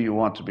 Who do you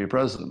want to be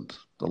president?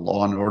 The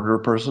law and order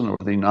person or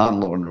the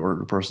non-law and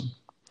order person?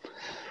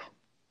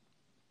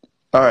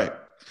 All right.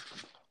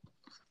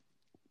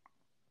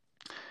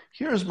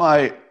 Here's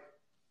my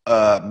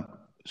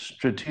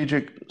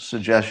strategic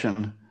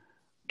suggestion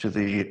to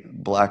the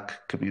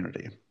black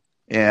community.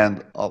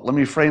 And let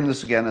me frame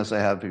this again as I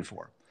have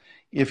before.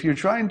 If you're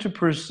trying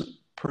to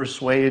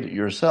persuade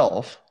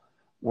yourself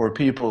or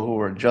people who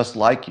are just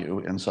like you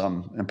in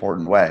some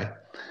important way,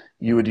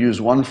 you would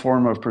use one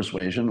form of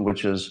persuasion,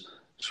 which is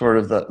sort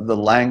of the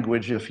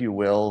language, if you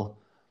will,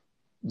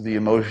 the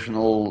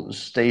emotional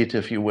state,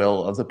 if you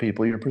will, of the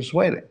people you're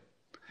persuading.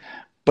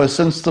 But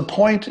since the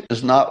point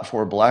is not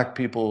for black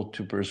people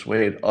to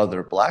persuade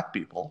other black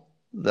people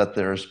that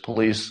there's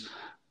police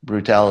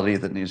brutality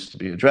that needs to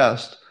be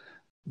addressed,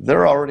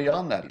 they're already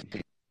on that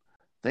team.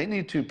 They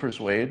need to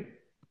persuade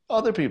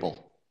other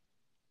people.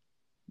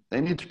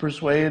 They need to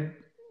persuade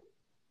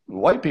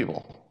white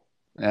people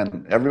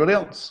and everybody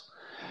else.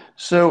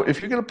 So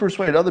if you're going to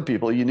persuade other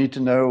people, you need to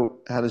know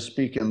how to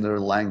speak in their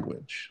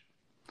language.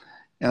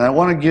 And I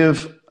want to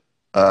give,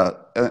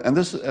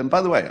 and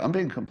by the way, I'm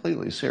being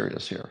completely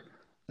serious here.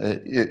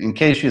 In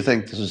case you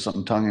think this is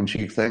some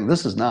tongue-in-cheek thing,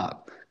 this is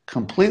not.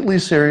 Completely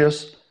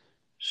serious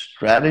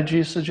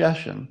strategy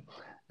suggestion.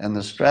 And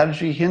the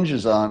strategy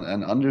hinges on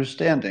an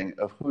understanding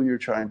of who you're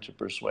trying to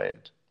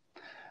persuade.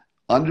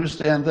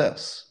 Understand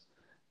this.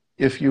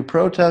 If you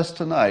protest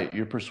tonight,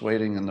 you're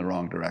persuading in the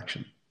wrong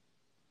direction.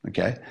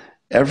 Okay?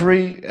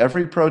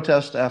 Every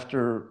protest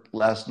after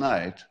last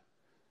night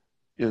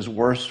is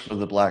worse for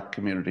the black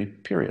community,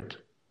 period.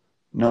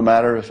 No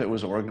matter if it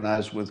was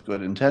organized with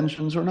good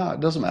intentions or not, it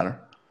doesn't matter.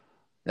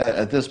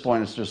 At this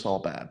point, it's just all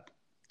bad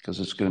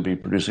because it's going to be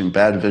producing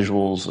bad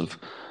visuals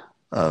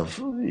of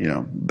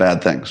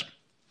bad things.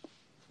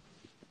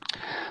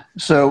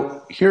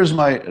 So here's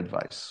my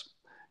advice.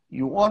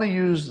 You want to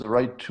use the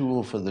right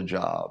tool for the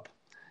job.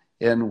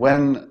 And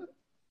when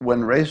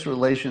race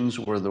relations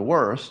were the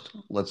worst,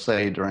 let's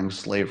say during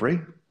slavery,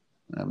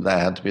 that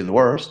had to be the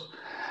worst,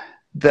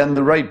 then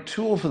the right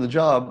tool for the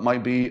job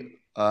might be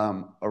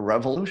a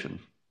revolution,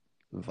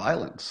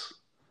 violence,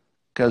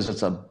 because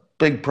it's a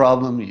big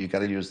problem. You got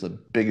to use the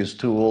biggest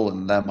tool,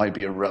 and that might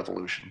be a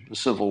revolution, a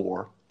civil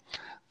war,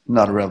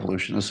 not a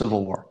revolution, a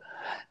civil war.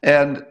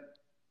 And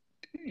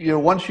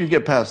once you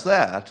get past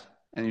that,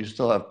 and you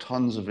still have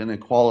tons of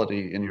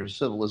inequality in your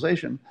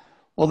civilization,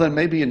 well, then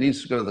maybe it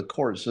needs to go to the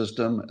court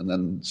system, and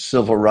then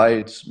civil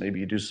rights. Maybe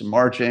you do some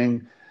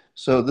marching.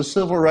 So the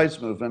civil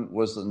rights movement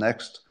was the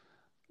next,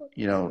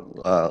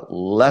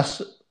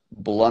 less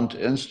blunt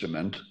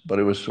instrument, but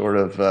it was sort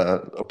of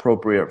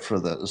appropriate for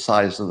the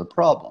size of the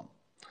problem.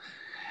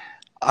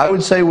 I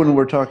would say when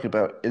we're talking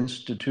about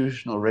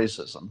institutional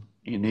racism,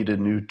 you need a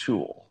new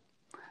tool.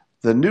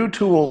 The new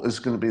tool is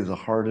going to be the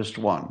hardest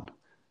one.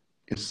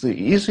 It's the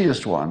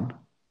easiest one.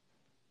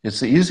 It's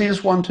the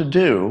easiest one to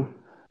do.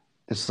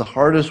 It's the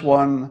hardest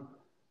one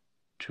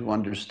to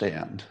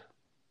understand.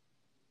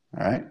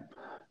 All right?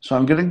 So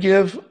I'm going to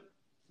give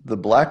the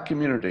black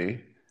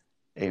community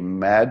a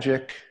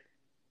magic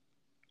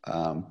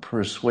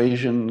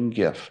persuasion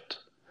gift.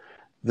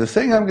 The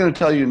thing I'm going to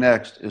tell you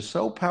next is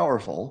so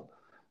powerful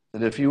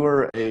that if you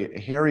were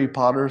a Harry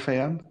Potter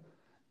fan,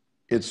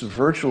 it's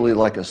virtually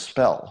like a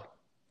spell.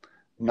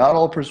 Not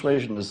all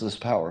persuasion is this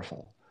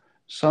powerful.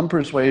 Some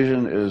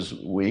persuasion is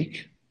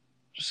weak,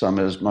 some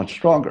is much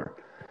stronger.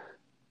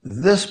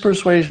 This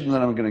persuasion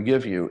that I'm going to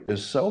give you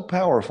is so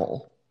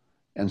powerful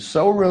and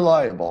so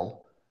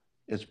reliable,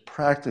 it's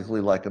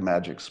practically like a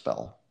magic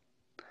spell.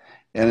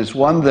 And it's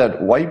one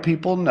that white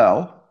people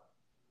know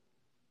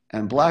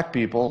and black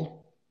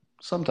people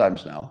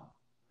sometimes know,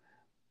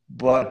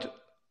 but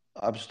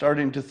I'm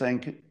starting to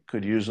think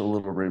could use a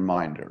little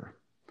reminder.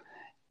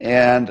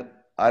 And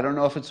I don't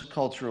know if it's a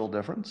cultural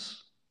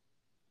difference,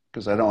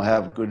 because I don't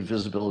have good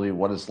visibility of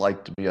what it's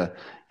like to be a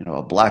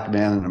black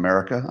man in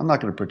America. I'm not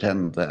going to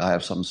pretend that I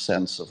have some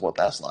sense of what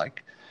that's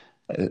like.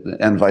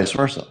 and vice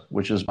versa,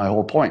 which is my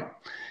whole point.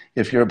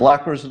 If you're a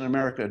black person in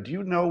America, do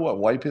you know what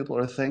white people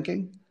are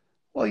thinking?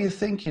 Well, you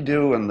think you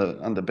do on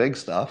the big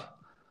stuff,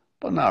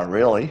 but not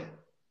really.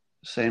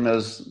 Same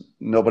as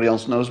nobody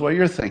else knows what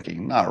you're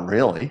thinking. Not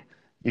really.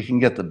 You can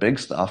get the big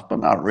stuff, but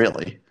not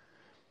really,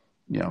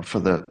 for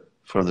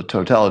the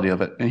totality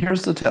of it. And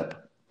here's the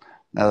tip,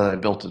 now that I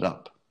built it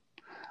up.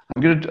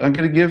 I'm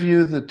gonna give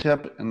you the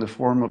tip in the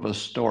form of a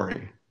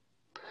story.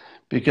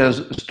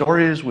 Because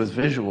stories with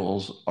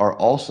visuals are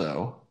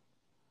also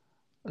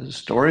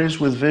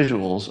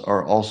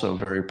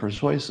very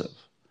persuasive.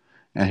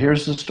 And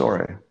here's the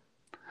story.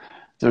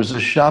 There's a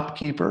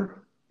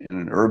shopkeeper in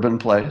an urban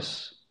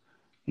place.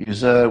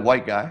 He's a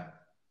white guy.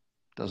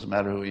 Doesn't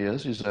matter who he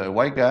is. He's a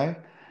white guy.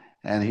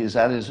 And he's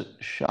at his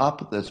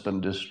shop that's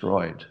been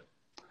destroyed.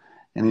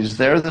 And he's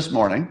there this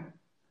morning.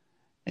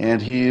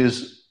 And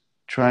he's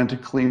trying to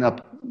clean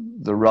up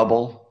the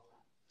rubble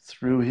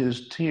through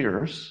his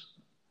tears,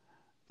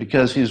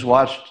 because he's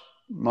watched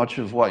much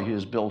of what he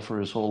has built for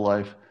his whole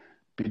life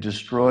be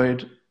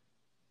destroyed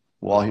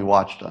while he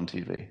watched on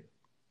TV.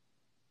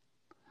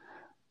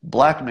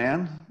 Black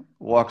man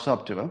walks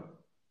up to him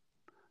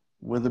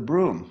with a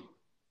broom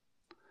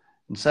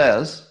and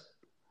says,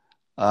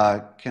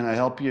 can I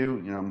help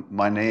you?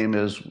 My name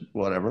is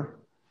whatever.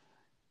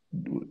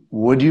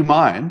 Would you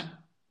mind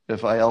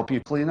if I help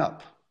you clean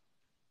up?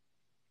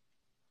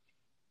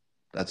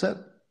 That's it.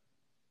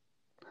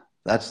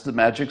 That's the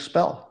magic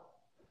spell.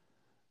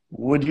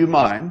 Would you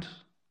mind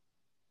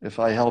if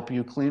I help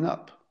you clean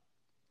up?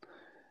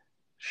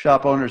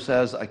 Shop owner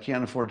says, I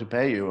can't afford to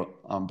pay you.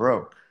 I'm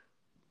broke.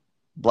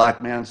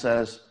 Black man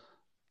says,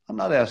 I'm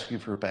not asking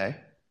for pay.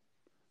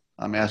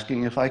 I'm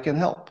asking if I can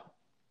help.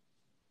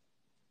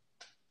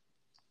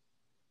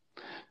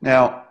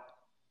 Now,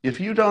 if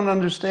you don't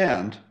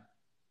understand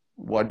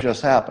what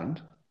just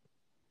happened,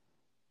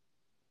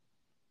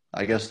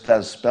 I guess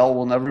that spell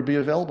will never be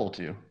available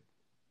to you.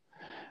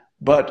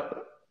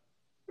 But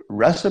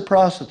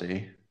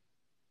reciprocity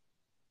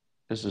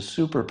is a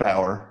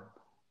superpower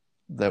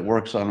that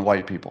works on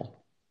white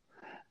people.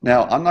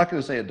 Now, I'm not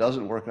going to say it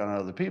doesn't work on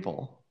other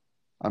people.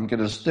 I'm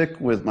going to stick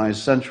with my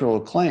central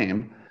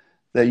claim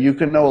that you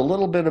can know a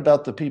little bit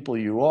about the people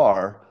you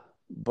are,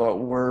 but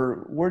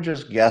we're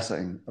just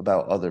guessing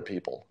about other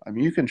people. I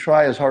mean, you can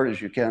try as hard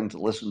as you can to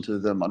listen to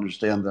them,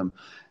 understand them,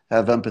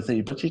 have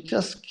empathy, but you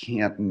just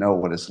can't know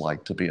what it's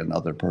like to be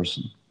another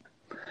person.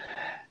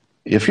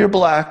 If you're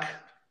black,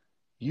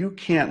 you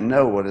can't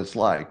know what it's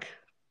like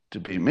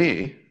to be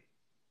me.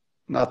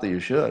 Not that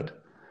you should.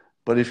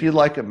 But if you'd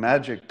like a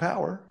magic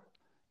power,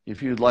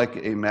 if you'd like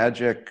a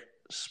magic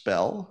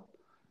spell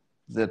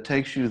that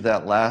takes you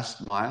that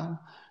last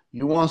mile,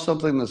 you want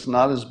something that's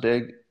not as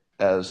big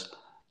as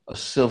a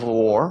civil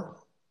war,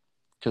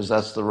 because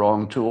that's the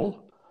wrong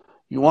tool.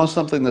 You want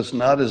something that's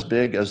not as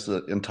big as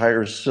the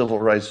entire civil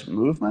rights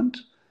movement,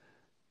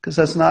 because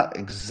that's not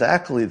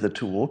exactly the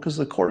tool, because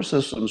the court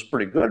system is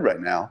pretty good right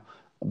now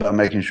about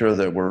making sure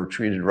that we're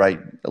treated right,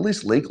 at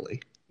least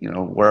legally.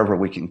 Wherever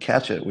we can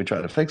catch it, we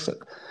try to fix it.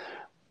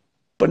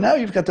 But now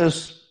you've got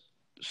this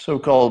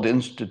so-called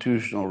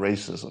institutional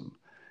racism.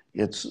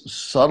 It's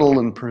subtle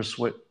and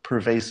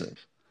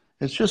pervasive.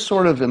 It's just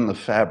sort of in the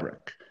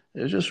fabric.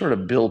 It's just sort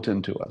of built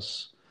into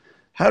us.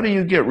 How do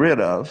you get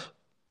rid of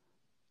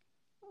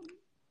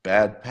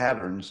bad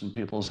patterns in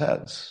people's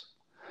heads?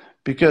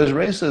 Because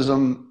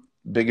racism,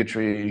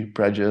 bigotry,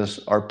 prejudice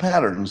are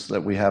patterns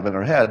that we have in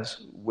our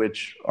heads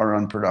which are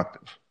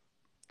unproductive.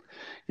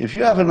 If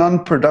you have an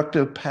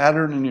unproductive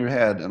pattern in your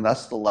head, and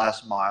that's the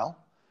last mile,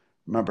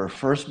 remember,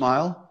 first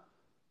mile,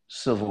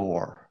 Civil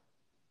War.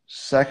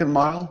 Second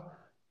mile,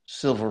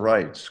 civil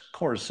rights,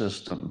 court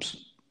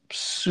systems,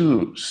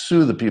 sue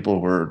the people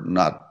who are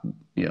not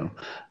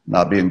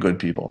being good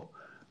people.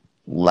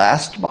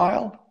 Last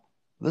mile,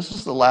 this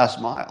is the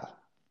last mile.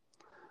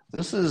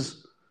 This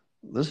is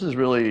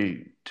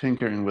really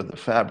tinkering with the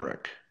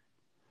fabric.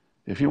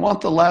 If you want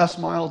the last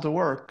mile to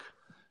work,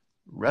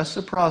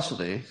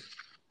 reciprocity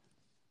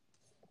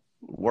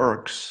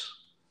works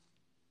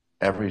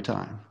every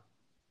time.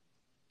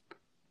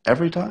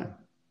 Every time.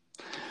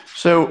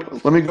 So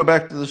let me go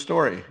back to the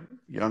story.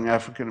 Young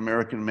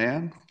African-American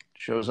man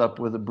shows up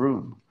with a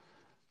broom,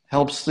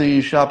 helps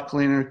the shop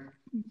cleaner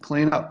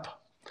clean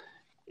up,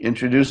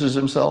 introduces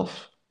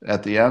himself.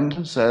 At the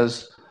end,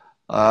 says,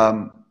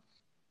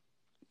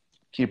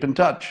 keep in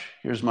touch.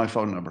 Here's my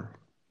phone number.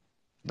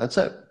 That's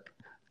it.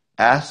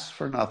 Asks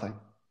for nothing.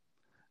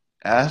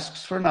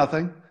 Asks for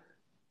nothing.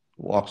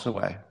 Walks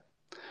away.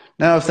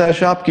 Now, if that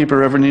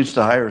shopkeeper ever needs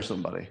to hire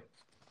somebody,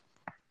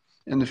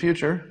 in the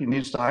future, he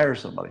needs to hire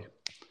somebody.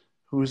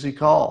 Who does he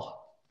call?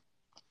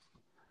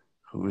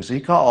 Who does he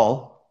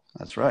call?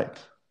 That's right.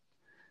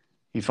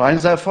 He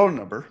finds that phone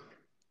number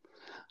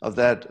of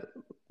that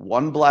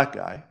one black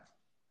guy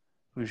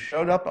who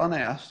showed up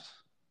unasked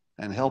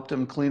and helped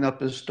him clean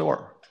up his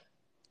store.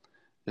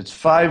 It's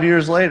 5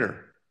 years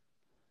later.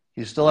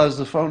 He still has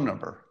the phone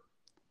number.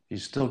 He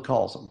still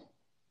calls him.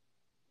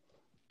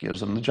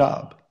 Gives him the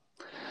job.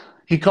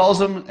 He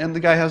calls him, and the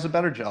guy has a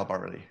better job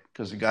already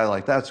because a guy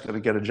like that's going to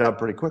get a job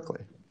pretty quickly.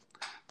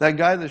 That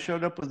guy that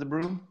showed up with the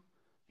broom,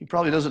 he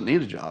probably doesn't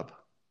need a job.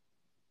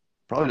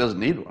 Probably doesn't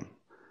need one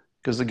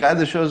because the guy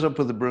that shows up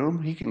with the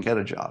broom, he can get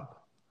a job.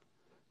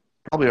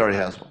 Probably already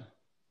has one.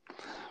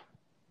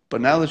 But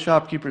now the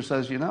shopkeeper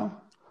says, you know,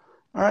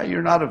 all right,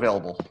 you're not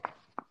available.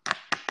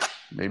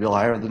 Maybe I'll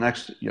hire the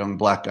next young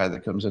black guy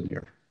that comes in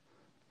here.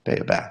 Pay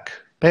it back.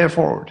 Pay it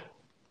forward.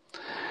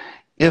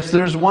 If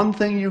there's one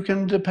thing you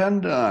can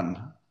depend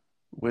on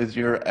with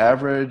your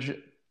average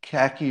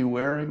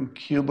khaki-wearing,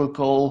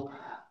 cubicle,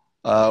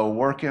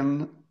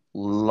 working,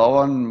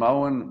 lawn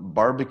mowing,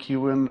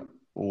 barbecuing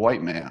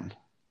white man,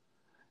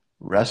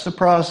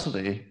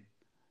 reciprocity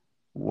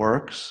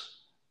works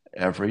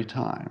every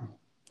time.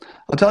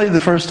 I'll tell you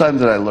the first time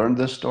that I learned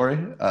this story,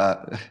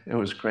 it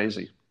was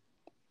crazy.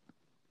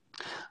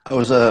 I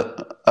was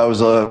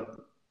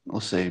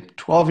let's see,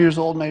 12 years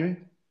old maybe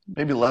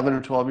 11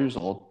 or 12 years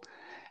old.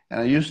 And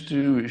I used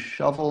to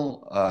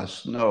shovel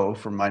snow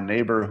for my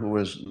neighbor who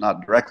was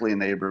not directly a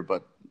neighbor,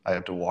 but I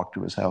had to walk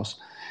to his house.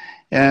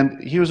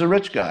 And he was a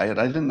rich guy, and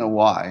I didn't know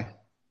why.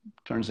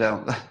 Turns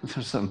out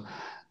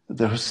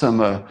there was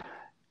some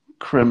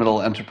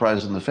criminal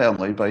enterprise in the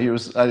family, but I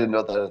didn't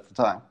know that at the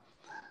time.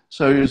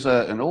 So he was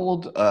an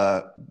old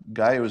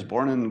guy who was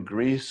born in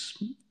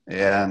Greece,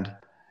 and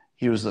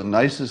he was the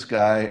nicest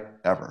guy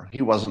ever.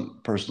 He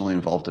wasn't personally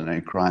involved in any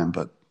crime,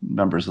 but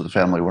members of the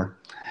family were.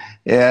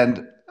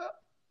 And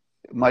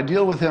my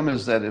deal with him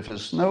is that if it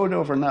snowed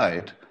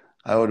overnight,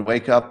 I would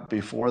wake up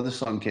before the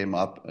sun came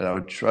up, and I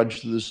would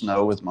trudge through the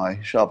snow with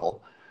my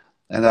shovel,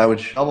 and I would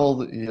shovel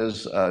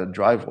his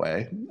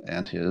driveway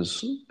and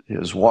his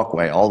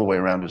walkway all the way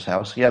around his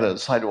house. He had a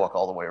sidewalk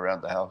all the way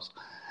around the house.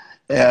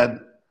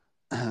 And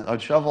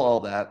I'd shovel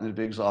all that, and it'd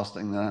be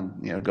exhausting.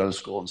 Then, go to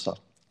school and stuff.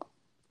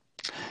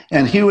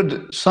 And he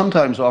would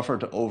sometimes offer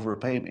to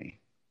overpay me.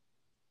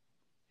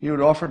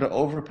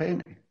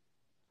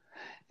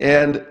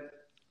 And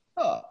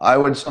I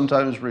would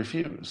sometimes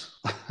refuse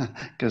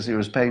because he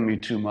was paying me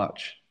too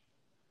much.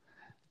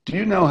 Do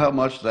you know how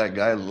much that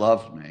guy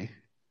loved me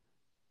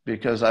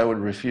because I would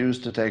refuse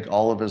to take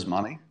all of his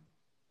money?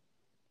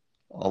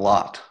 A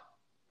lot.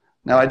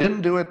 Now, I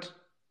didn't do it,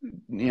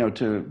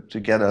 to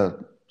get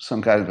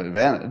some kind of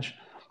advantage.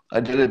 I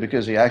did it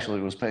because he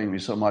actually was paying me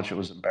so much it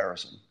was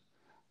embarrassing.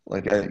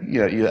 Like,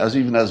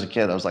 even as a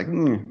kid, I was like,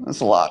 that's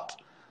a lot,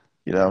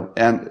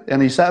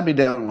 And he sat me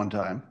down one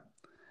time.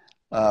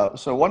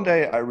 So one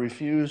day I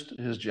refused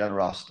his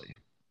generosity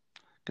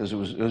because it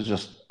was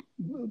just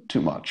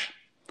too much.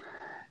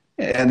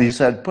 And he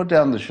said, put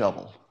down the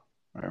shovel.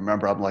 I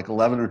remember I'm like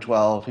 11 or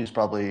 12. He's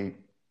probably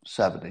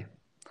 70.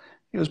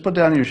 He goes, put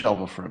down your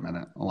shovel for a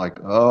minute. I'm like,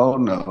 oh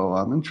no,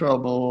 I'm in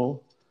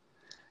trouble.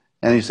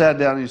 And he sat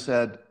down and he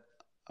said,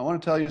 I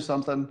want to tell you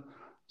something.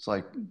 It's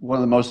like one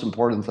of the most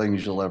important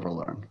things you'll ever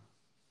learn.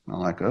 And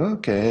I'm like,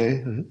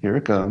 okay, here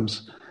it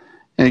comes.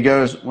 And he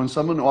goes, when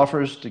someone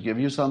offers to give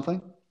you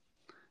something,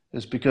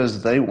 it's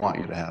because they want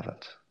you to have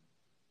it.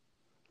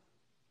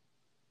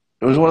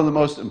 It was one of the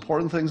most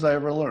important things I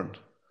ever learned.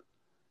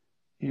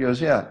 He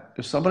goes, yeah,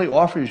 if somebody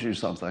offers you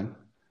something,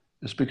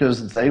 it's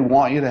because they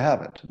want you to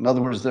have it. In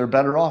other words, they're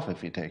better off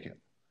if you take it.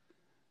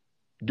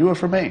 Do it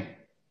for me.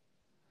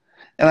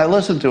 And I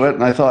listened to it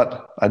and I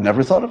thought, I'd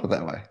never thought of it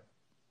that way.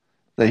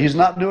 That he's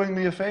not doing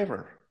me a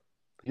favor.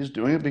 He's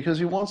doing it because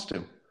he wants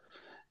to.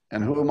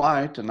 And who am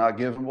I to not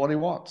give him what he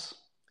wants?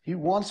 He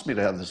wants me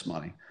to have this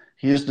money.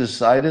 He has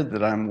decided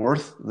that I'm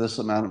worth this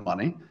amount of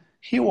money.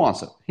 He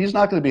wants it. He's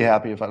not going to be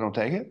happy if I don't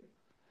take it.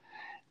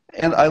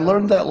 And I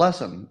learned that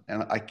lesson,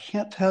 and I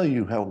can't tell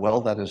you how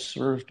well that has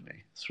served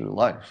me through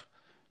life,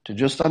 to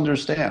just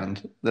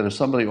understand that if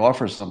somebody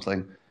offers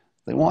something,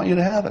 they want you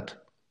to have it.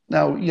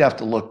 Now, you have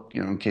to look,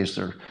 in case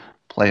they're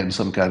playing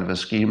some kind of a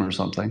scheme or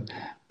something,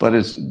 but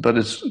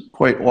it's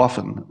quite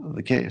often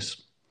the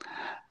case.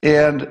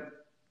 And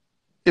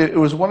it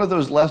was one of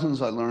those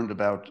lessons I learned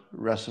about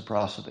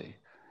reciprocity,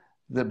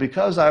 that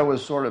because I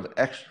was sort of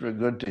extra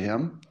good to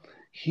him,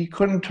 he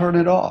couldn't turn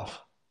it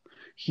off.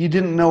 He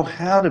didn't know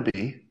how to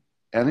be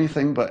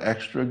anything but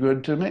extra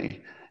good to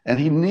me. And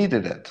he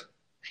needed it.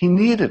 He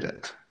needed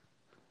it.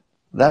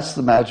 That's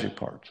the magic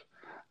part.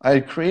 I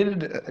had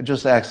created it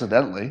just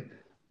accidentally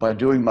by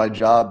doing my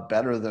job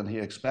better than he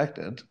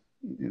expected,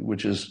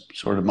 which is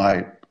sort of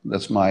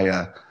that's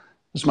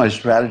my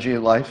strategy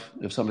in life.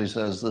 If somebody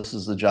says, this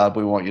is the job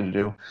we want you to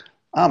do,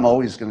 I'm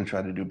always going to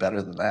try to do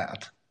better than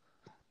that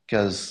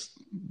because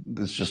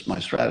it's just my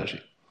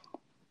strategy.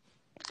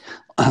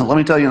 Let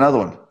me tell you another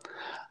one.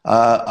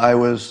 I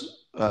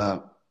was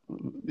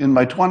in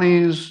my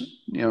 20s,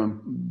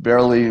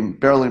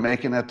 barely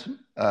making it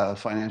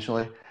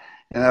financially,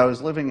 and I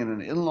was living in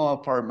an in-law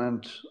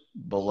apartment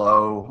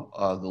below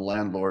the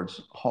landlord's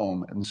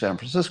home in San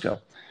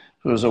Francisco.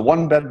 It was a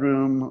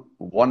one-bedroom,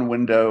 one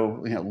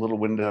window, little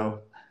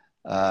window,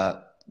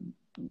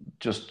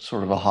 just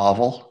sort of a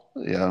hovel.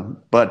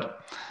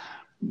 But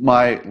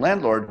my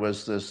landlord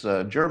was this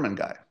German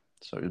guy.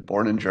 So he was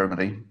born in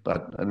Germany,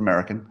 but an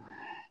American.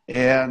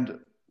 And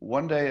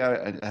one day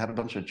I had a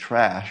bunch of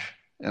trash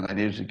and I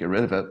needed to get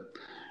rid of it.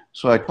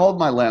 So I called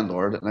my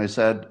landlord and I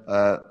said,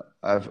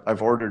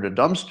 I've ordered a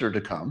dumpster to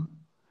come,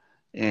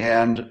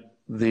 and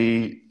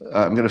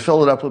I'm going to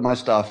fill it up with my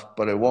stuff,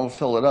 but it won't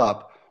fill it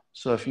up.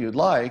 So if you'd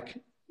like,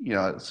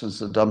 since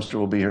the dumpster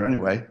will be here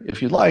anyway,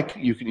 if you'd like,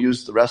 you can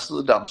use the rest of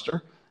the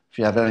dumpster if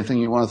you have anything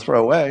you want to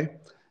throw away,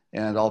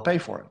 and I'll pay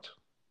for it.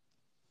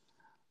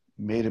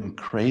 Made him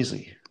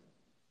crazy.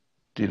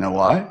 Do you know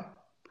why?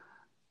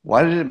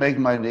 Why did it make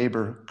my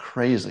neighbor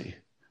crazy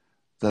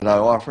that I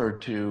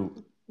offered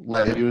to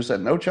let him use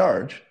at no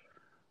charge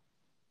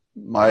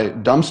my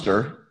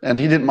dumpster? And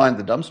he didn't mind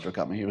the dumpster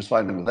coming. He was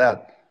fine with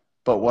that.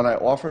 But when I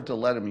offered to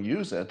let him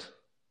use it,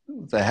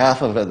 the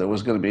half of it that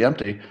was going to be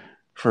empty,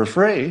 for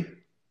free,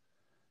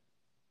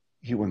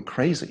 he went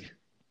crazy.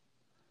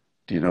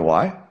 Do you know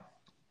why?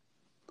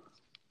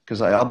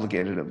 Because I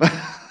obligated him.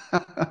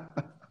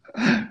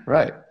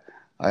 Right.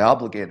 I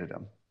obligated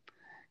him.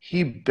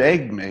 He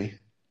begged me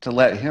to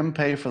let him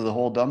pay for the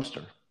whole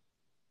dumpster.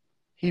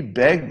 He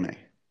begged me.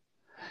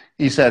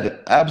 He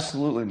said,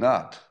 absolutely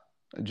not.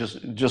 I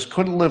just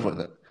couldn't live with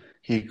it.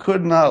 He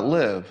could not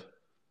live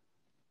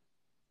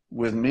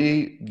with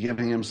me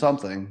giving him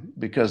something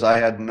because I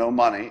had no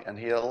money and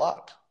he had a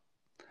lot.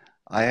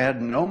 I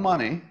had no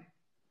money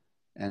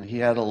and he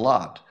had a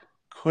lot.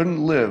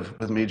 Couldn't live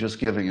with me just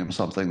giving him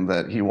something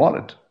that he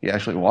wanted. He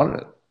actually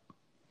wanted it.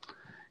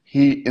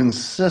 He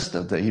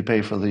insisted that he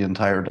pay for the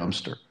entire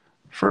dumpster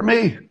for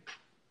me.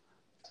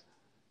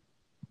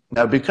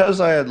 Now, because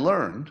I had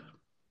learned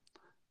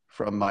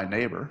from my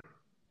neighbor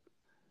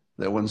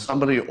that when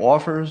somebody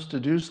offers to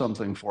do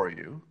something for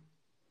you,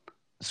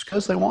 it's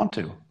because they want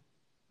to.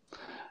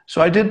 So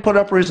I did put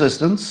up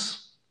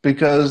resistance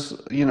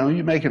because, you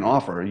make an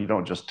offer, you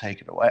don't just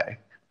take it away,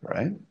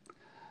 right?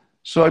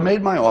 So I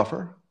made my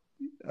offer.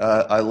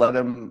 I let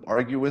him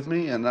argue with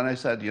me, and then I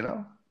said,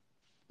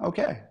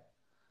 okay.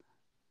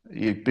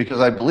 Because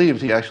I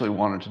believed he actually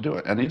wanted to do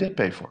it, and he did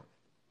pay for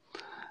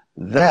it.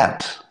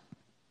 That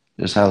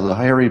is how the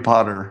Harry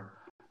Potter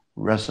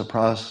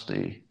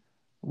reciprocity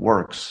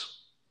works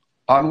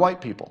on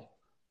white people.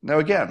 Now,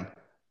 again,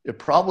 it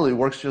probably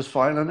works just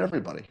fine on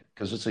everybody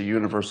because it's a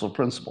universal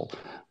principle.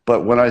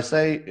 But when I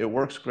say it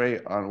works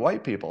great on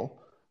white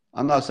people,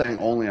 I'm not saying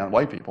only on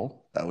white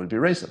people. That would be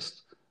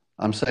racist.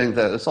 I'm saying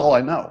that it's all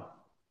I know.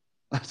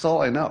 That's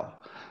all I know,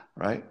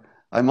 right?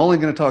 I'm only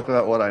going to talk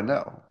about what I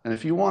know. And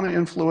if you want to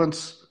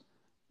influence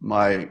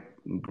my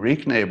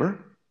Greek neighbor,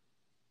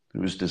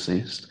 who's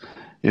deceased,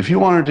 if you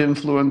wanted to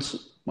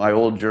influence my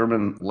old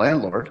German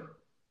landlord,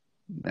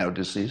 now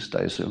deceased,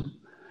 I assume,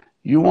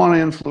 you want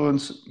to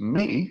influence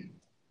me,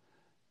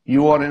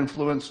 you want to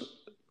influence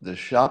the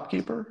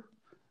shopkeeper,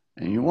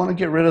 and you want to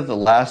get rid of the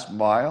last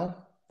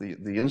mile, the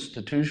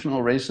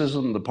institutional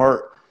racism, the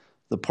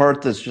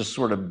part that's just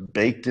sort of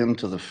baked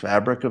into the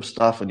fabric of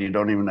stuff and you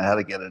don't even know how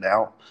to get it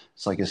out.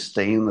 It's like a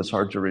stain that's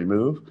hard to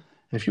remove.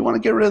 If you want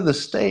to get rid of the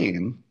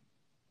stain,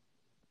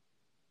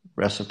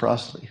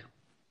 reciprocity.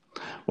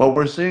 What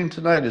we're seeing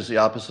tonight is the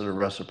opposite of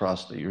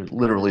reciprocity. You're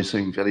literally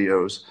seeing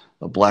videos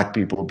of black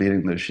people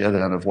beating the shit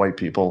out of white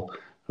people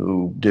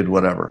who did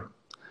whatever.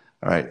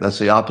 All right, that's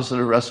the opposite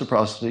of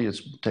reciprocity.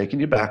 It's taking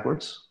you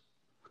backwards.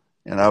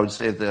 And I would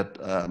say that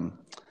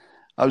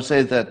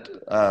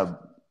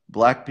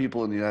black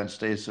people in the United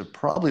States have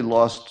probably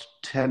lost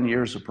 10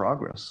 years of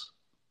progress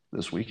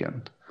this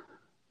weekend.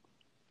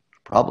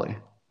 Probably.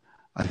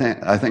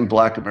 I think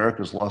black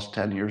America's lost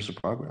 10 years of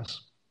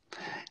progress.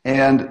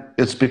 And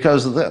it's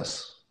because of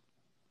this,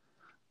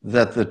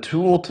 that the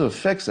tool to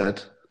fix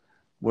it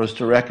was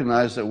to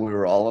recognize that we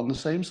were all on the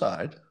same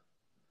side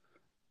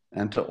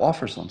and to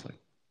offer something.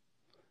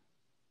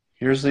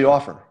 Here's the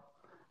offer.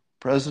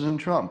 President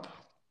Trump,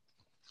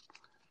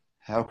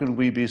 how can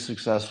we be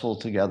successful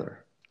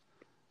together?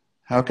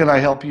 How can I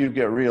help you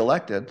get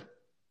reelected?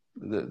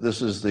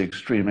 This is the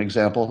extreme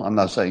example. I'm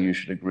not saying you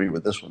should agree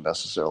with this one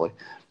necessarily,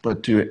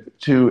 but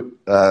to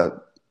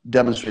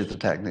demonstrate the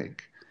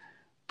technique.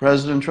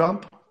 President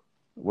Trump,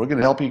 we're going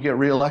to help you get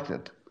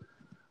reelected.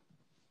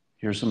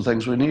 Here's some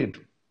things we need.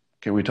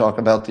 Can we talk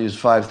about these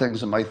 5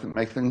 things that might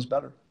make things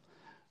better?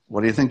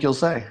 What do you think you'll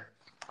say?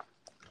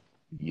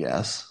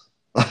 Yes.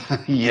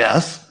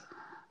 Yes.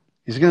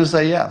 He's going to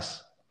say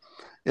yes.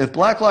 If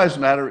Black Lives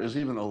Matter is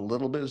even a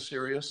little bit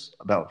serious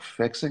about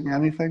fixing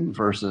anything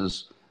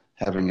versus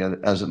having it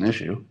as an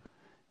issue,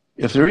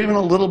 if they're even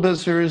a little bit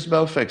serious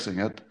about fixing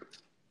it,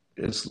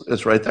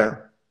 it's right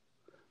there.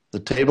 The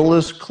table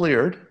is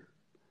cleared.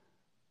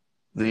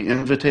 The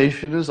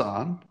invitation is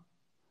on.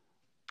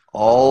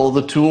 All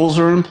the tools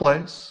are in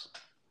place.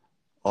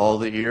 All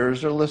the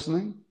ears are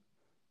listening.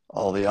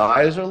 All the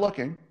eyes are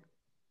looking.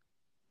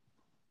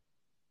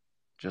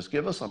 Just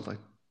give us something.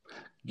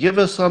 Give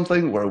us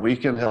something where we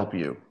can help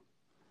you.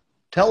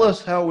 Tell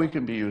us how we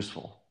can be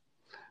useful.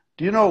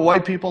 Do you know what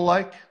white people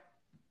like?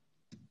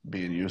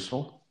 Being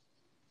useful.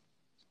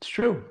 It's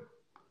true.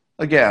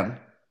 Again,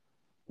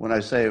 when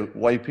I say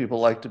white people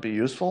like to be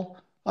useful,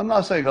 I'm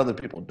not saying other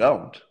people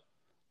don't.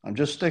 I'm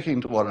just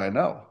sticking to what I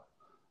know.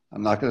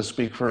 I'm not going to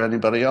speak for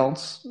anybody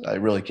else. I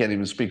really can't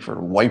even speak for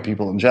white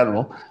people in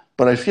general,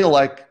 but I feel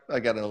like I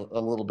got a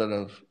little bit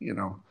of,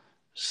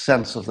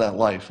 sense of that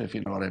life, if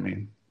you know what I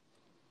mean.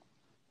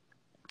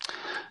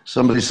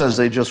 Somebody says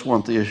they just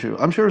want the issue.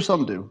 I'm sure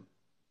some do.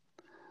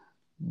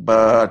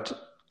 But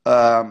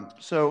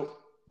so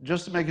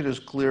just to make it as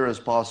clear as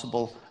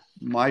possible,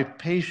 my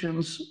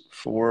patience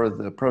for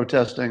the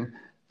protesting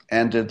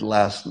ended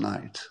last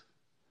night.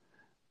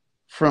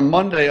 From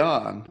Monday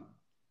on,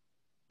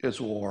 it's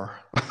war.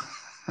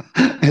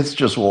 It's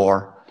just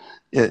war.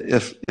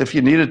 If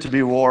you need it to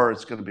be war,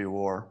 it's going to be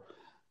war.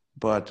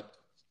 But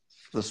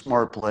the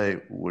smart play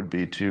would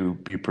be to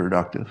be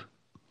productive.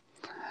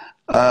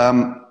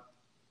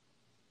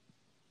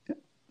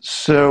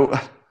 So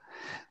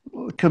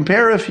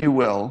compare, if you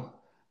will,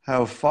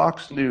 how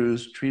Fox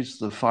News treats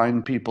the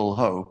fine people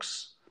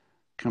hoax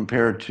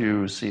compared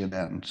to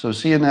CNN. So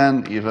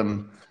CNN,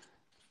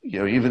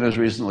 even as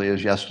recently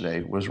as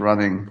yesterday, was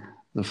running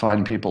the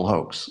fine people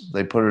hoax.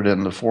 They put it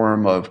in the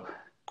form of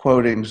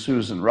quoting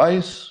Susan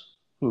Rice,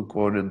 who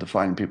quoted the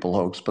fine people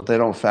hoax, but they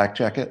don't fact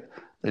check it.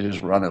 They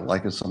just run it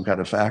like it's some kind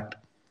of fact.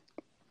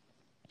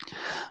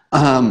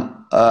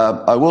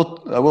 I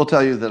will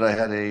tell you that I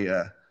had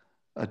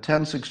a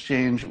tense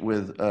exchange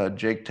with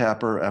Jake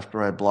Tapper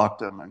after I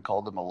blocked him and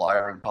called him a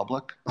liar in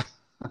public.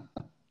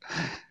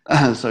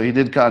 So he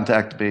did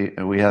contact me,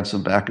 and we had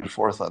some back and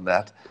forth on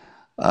that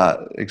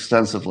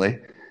extensively.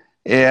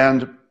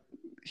 And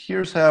here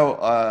was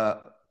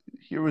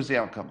the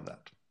outcome of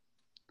that.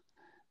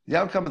 The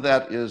outcome of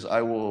that is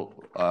I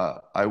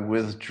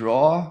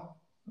withdraw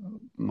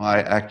my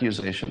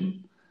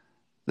accusation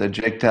that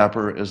Jake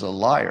Tapper is a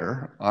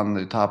liar on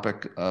the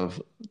topic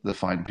of the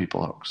fine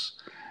people hoax.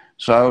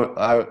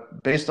 So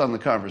based on the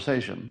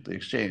conversation, the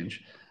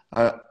exchange,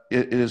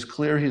 it is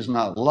clear he's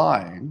not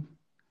lying.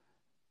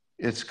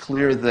 It's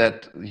clear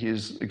that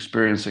he's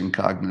experiencing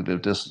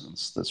cognitive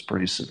dissonance that's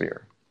pretty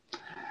severe.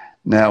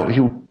 Now,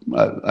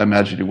 I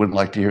imagine he wouldn't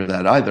like to hear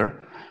that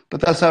either, but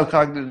that's how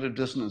cognitive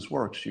dissonance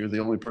works. You're the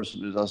only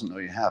person who doesn't know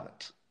you have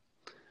it.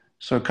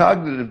 So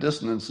cognitive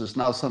dissonance is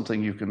not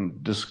something you can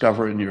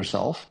discover in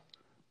yourself.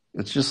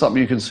 It's just something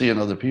you can see in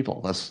other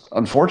people.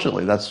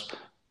 Unfortunately, that's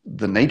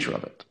the nature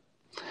of it.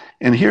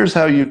 And here's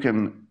how you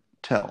can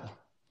tell.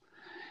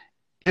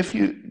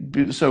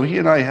 So he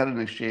and I had an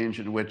exchange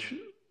in which,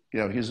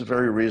 he's a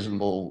very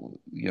reasonable,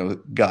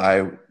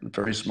 guy,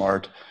 very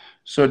smart.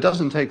 So it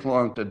doesn't take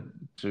long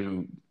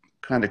to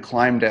kind of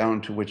climb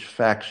down to which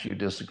facts you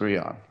disagree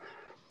on.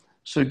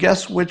 So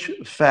guess which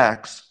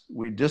facts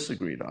we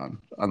disagreed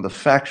on the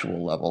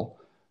factual level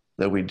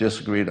that we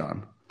disagreed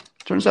on.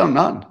 Turns out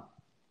none.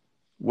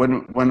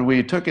 When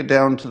we took it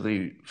down to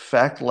the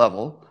fact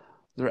level,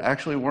 there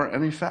actually weren't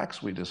any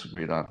facts we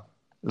disagreed on.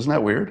 Isn't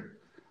that weird?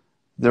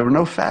 There were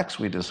no facts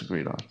we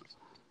disagreed on.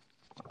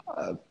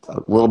 A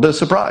little bit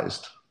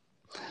surprised.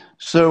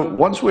 So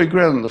once we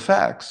agreed on the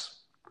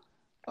facts,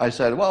 I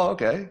said, well,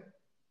 okay,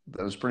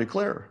 that was pretty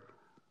clear.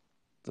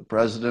 The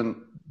president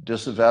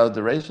disavowed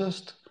the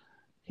racist.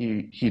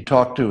 He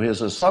talked to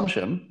his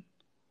assumption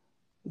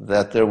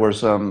that there were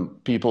some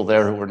people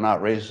there who were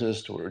not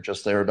racist, who were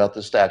just there about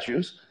the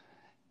statues.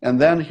 And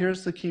then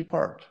here's the key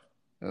part.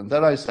 And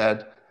then I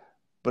said,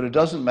 but it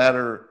doesn't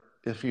matter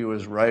if he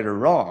was right or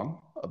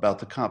wrong about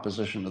the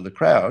composition of the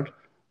crowd.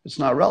 It's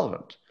not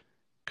relevant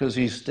because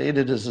he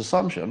stated his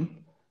assumption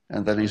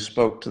and then he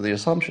spoke to the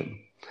assumption.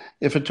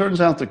 If it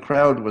turns out the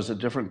crowd was a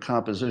different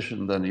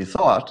composition than he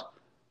thought,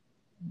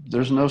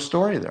 there's no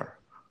story there.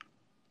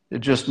 It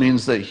just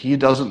means that he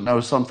doesn't know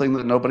something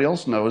that nobody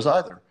else knows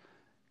either.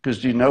 Because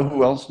do you know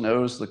who else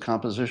knows the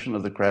composition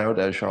of the crowd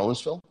at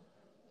Charlottesville?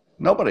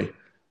 Nobody.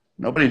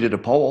 Nobody did a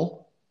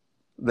poll.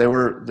 They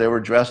were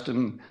dressed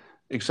in,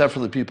 except for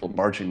the people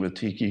marching with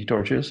tiki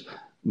torches,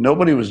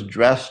 nobody was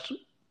dressed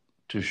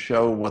to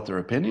show what their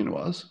opinion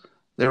was.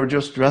 They were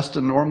just dressed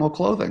in normal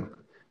clothing.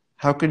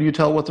 How could you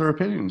tell what their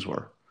opinions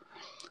were?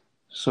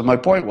 So my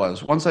point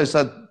was, once I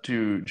said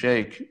to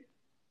Jake,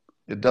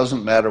 it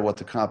doesn't matter what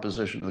the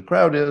composition of the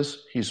crowd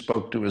is, he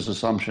spoke to his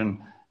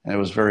assumption, and it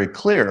was very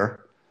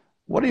clear.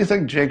 What do you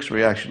think Jake's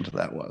reaction to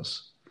that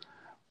was?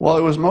 Well,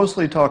 it was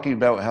mostly talking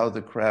about how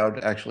the crowd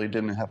actually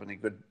didn't have any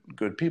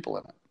good people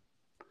in it.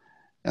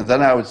 And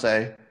then I would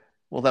say,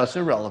 well, that's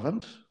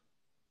irrelevant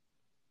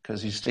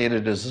because he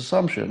stated his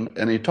assumption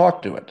and he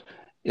talked to it.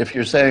 If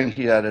you're saying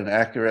he had an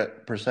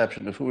accurate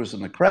perception of who was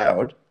in the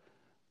crowd,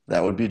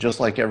 that would be just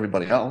like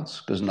everybody else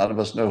because none of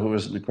us know who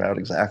was in the crowd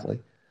exactly.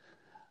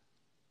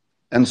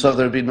 And so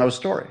there'd be no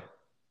story.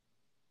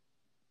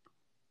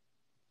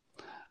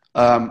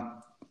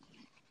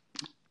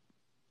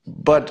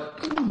 But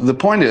the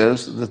point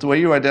is that the way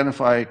you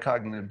identify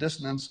cognitive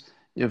dissonance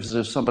is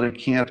if somebody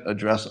can't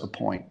address a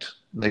point.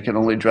 They can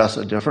only address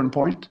a different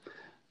point.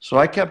 So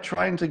I kept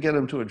trying to get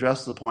him to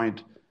address the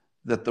point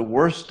that the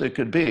worst it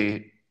could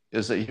be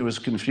is that he was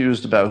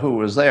confused about who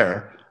was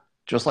there,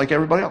 just like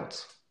everybody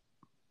else.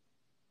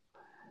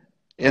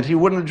 And he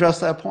wouldn't address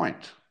that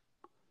point.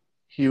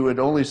 He would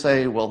only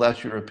say, well,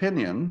 that's your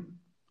opinion,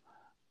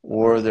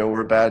 or there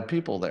were bad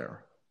people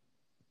there.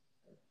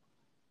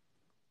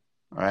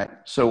 All right.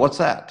 So what's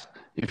that?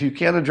 If you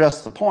can't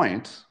address the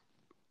point,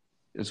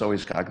 it's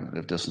always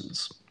cognitive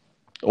dissonance,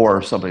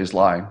 or somebody's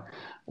lying,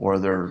 or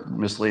they're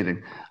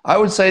misleading. I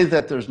would say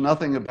that there's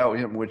nothing about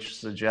him which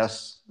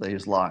suggests that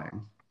he's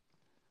lying,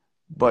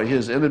 but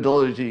his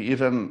inability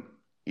to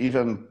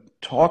even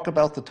talk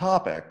about the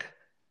topic,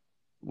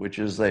 which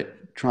is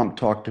that Trump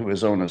talked to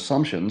his own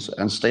assumptions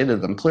and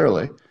stated them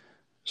clearly,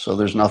 so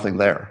there's nothing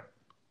there.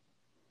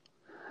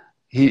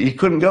 He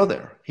couldn't go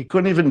there. He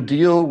couldn't even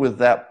deal with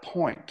that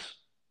point.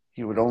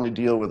 He would only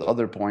deal with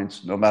other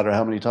points, no matter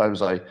how many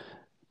times I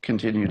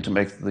continued to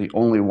make the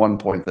only one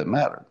point that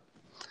mattered.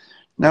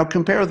 Now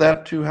compare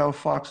that to how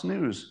Fox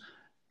News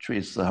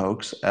treats the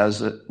hoax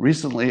as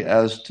recently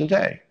as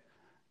today.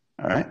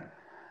 All right?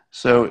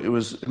 So it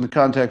was in the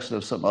context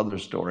of some other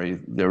story.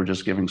 They were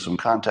just giving some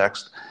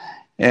context.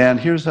 And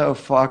here's how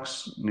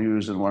Fox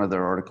News, in one of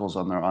their articles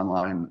on their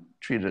online,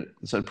 treated it.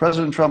 It said,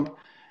 President Trump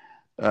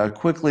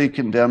quickly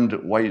condemned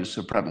white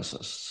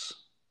supremacists.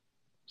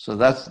 So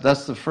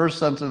that's the first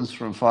sentence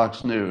from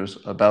Fox News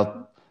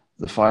about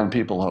the Fine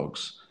People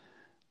hoax.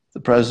 The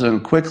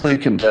president quickly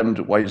condemned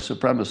white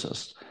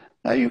supremacists.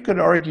 Now you could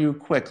argue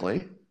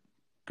quickly,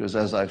 because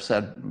as I've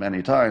said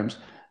many times,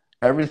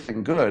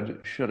 everything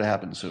good should have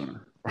happened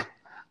sooner.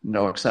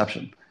 No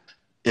exception.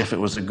 If it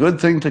was a good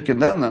thing to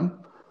condemn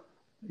them,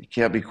 you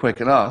can't be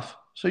quick enough.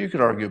 So you could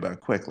argue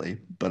about quickly,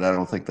 but I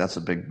don't think that's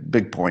a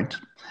big point.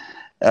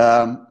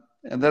 And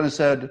then it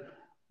said,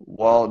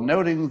 while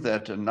noting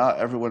that not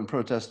everyone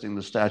protesting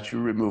the statue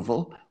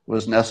removal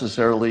was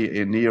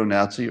necessarily a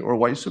neo-Nazi or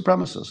white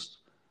supremacist.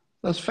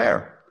 That's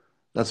fair.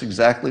 That's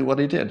exactly what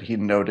he did. He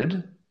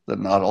noted that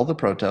not all the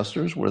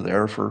protesters were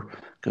there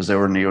because they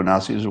were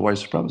neo-Nazis or white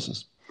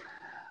supremacists.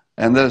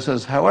 And then it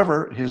says,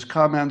 however, his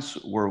comments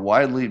were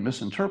widely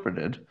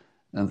misinterpreted,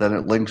 and then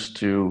it links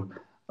to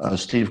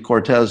Steve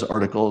Cortez's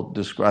article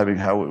describing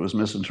how it was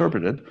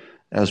misinterpreted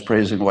as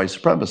praising white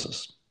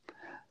supremacists,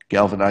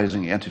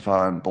 galvanizing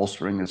Antifa and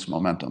bolstering its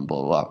momentum,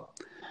 blah, blah, blah.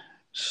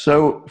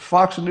 So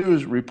Fox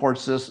News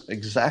reports this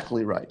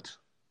exactly right.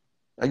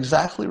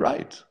 Exactly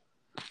right.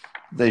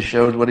 They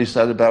showed what he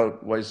said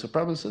about white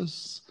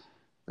supremacists.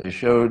 They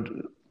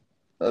showed,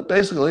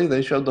 basically,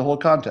 they showed the whole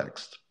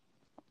context.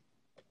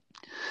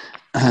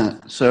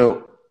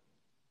 So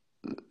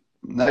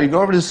now you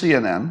go over to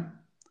CNN,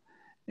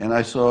 and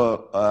I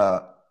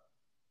saw,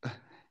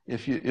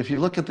 if you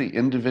look at the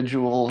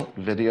individual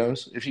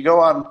videos, if you go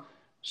on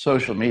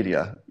social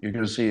media, you're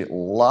going to see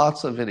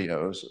lots of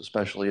videos,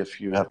 especially if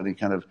you have any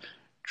kind of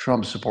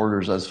Trump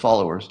supporters as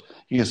followers.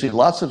 You can see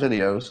lots of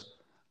videos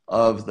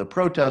of the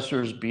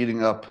protesters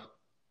beating up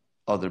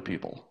other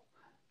people,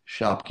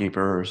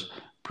 shopkeepers,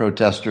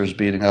 protesters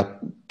beating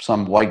up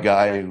some white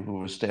guy who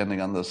was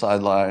standing on the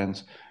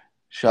sidelines,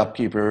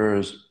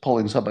 shopkeepers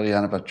pulling somebody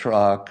out of a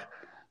truck.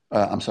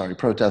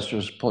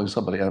 Protesters pulling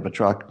somebody out of a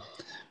truck.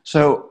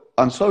 So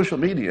on social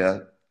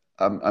media,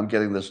 I'm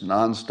getting this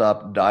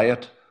nonstop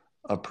diet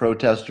of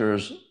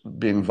protesters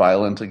being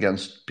violent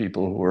against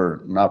people who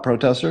are not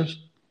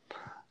protesters.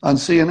 On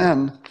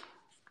CNN,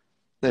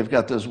 they've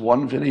got this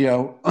one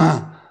video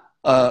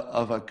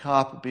of a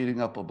cop beating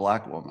up a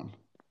black woman.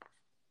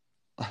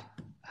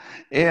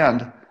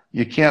 And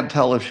you can't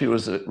tell if she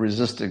was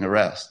resisting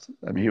arrest.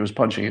 I mean, he was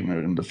punching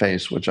her in the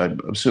face, which I'm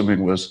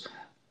assuming was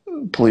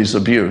police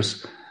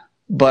abuse.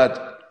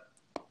 But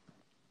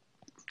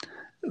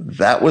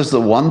that was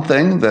the one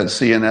thing that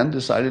CNN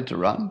decided to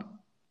run.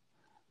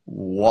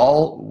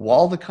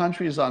 While the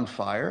country is on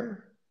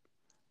fire,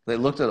 they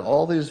looked at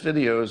all these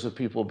videos of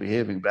people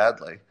behaving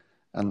badly,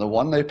 and the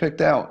one they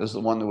picked out is the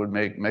one that would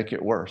make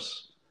it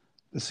worse.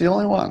 It's the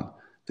only one.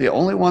 The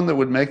only one that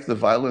would make the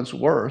violence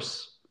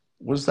worse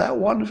was that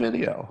one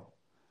video.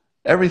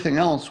 Everything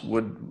else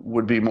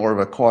would be more of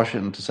a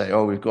caution to say,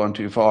 oh, we've gone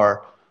too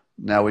far.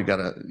 Now we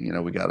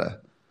gotta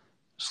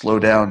slow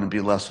down and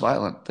be less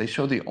violent. They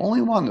showed the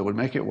only one that would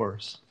make it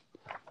worse.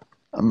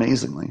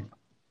 Amazingly.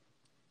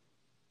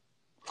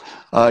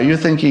 You're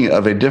thinking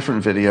of a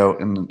different video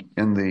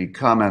in the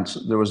comments.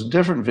 There was a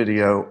different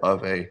video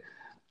of a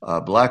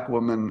black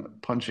woman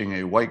punching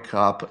a white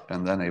cop,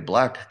 and then a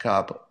black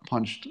cop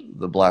punched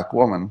the black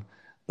woman.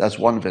 That's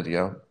one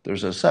video.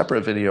 There's a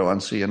separate video on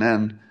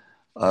CNN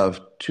of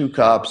two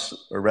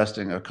cops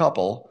arresting a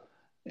couple,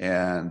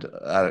 and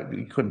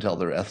you couldn't tell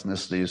their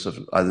ethnicities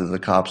of either the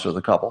cops or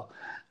the couple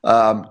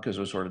because it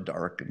was sort of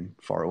dark and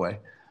far away.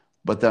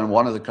 But then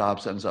one of the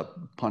cops ends up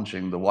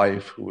punching the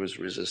wife who was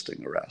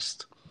resisting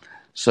arrest.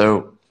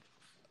 So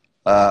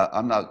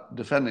I'm not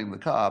defending the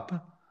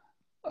cop.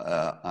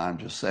 I'm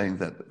just saying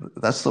that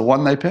that's the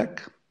one they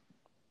pick.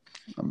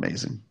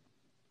 Amazing.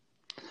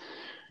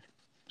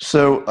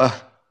 So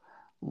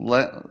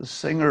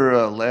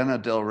singer Lana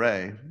Del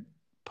Rey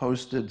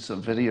posted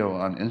some video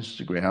on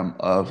Instagram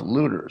of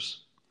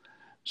looters.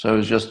 So it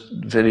was just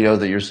video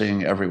that you're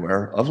seeing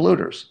everywhere of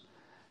looters.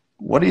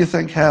 What do you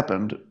think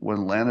happened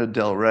when Lana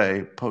Del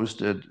Rey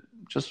posted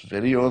just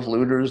video of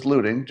looters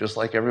looting, just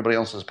like everybody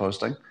else is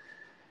posting?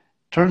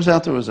 Turns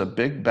out there was a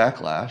big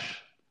backlash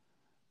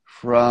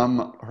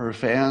from her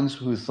fans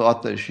who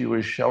thought that she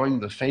was showing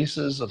the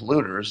faces of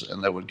looters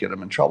and that would get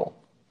them in trouble.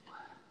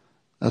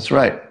 That's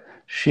right.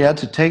 She had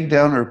to take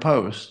down her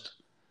post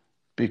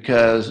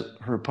because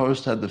her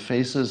post had the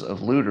faces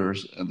of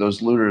looters and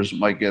those looters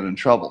might get in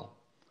trouble.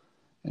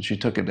 And she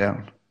took it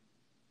down.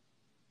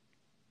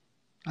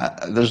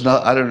 I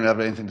don't have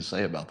anything to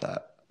say about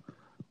that.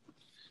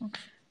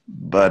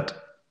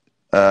 But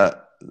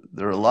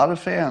there are a lot of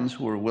fans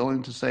who are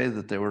willing to say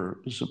that they were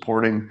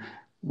supporting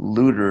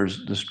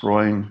looters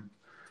destroying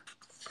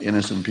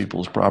innocent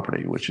people's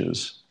property, which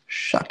is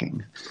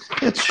shocking.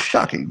 It's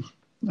shocking.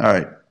 All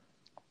right.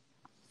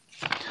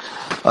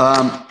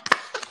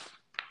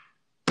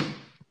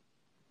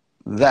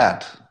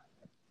 That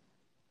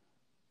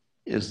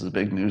is the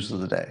big news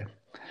of the day.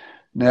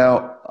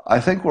 Now,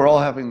 I think we're all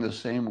having the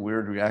same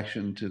weird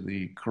reaction to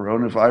the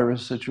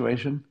coronavirus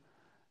situation.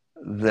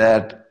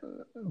 That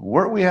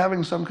weren't we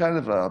having some kind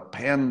of a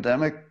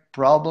pandemic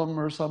problem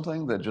or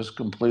something that just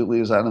completely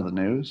is out of the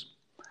news?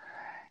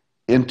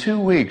 In 2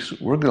 weeks,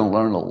 we're going to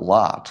learn a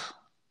lot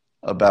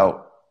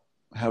about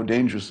how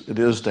dangerous it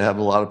is to have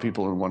a lot of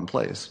people in one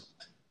place.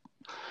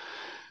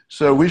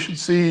 So we should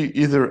see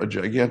either a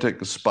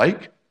gigantic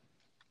spike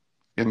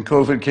in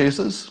COVID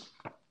cases,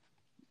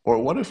 or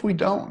what if we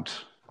don't?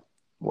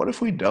 What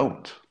if we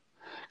don't?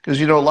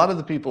 Because, a lot of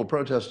the people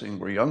protesting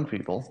were young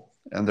people,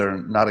 and they're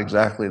not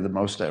exactly the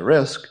most at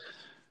risk.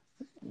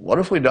 What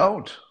if we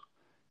don't?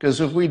 Because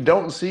if we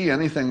don't see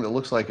anything that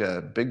looks like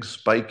a big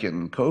spike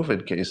in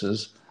COVID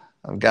cases,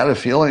 I've got a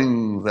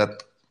feeling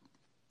that,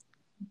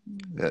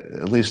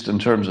 at least in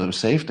terms of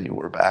safety,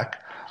 we're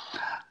back.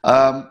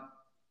 How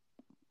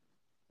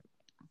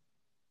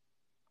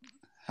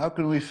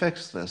can we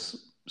fix this,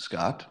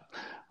 Scott?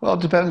 Well,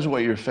 it depends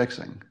what you're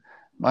fixing.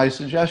 My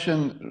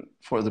suggestion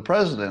for the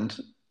president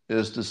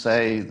is to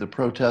say the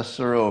protests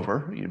are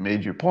over. You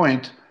made your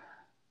point.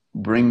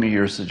 Bring me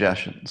your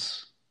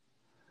suggestions.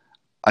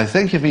 I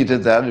think if he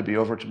did that, it'd be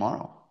over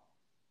tomorrow.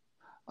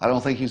 I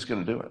don't think he's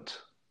going to do it.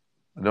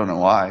 I don't know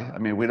why. I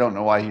mean, we don't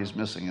know why he's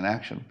missing in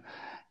action.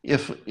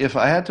 If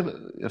I had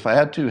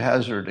to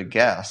hazard a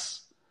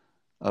guess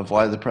of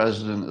why the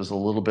president is a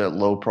little bit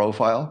low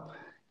profile,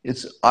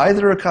 it's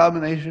either a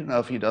combination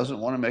of he doesn't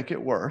want to make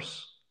it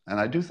worse, and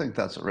I do think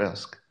that's a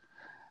risk,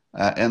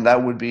 and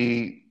that would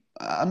be.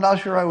 I'm not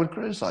sure I would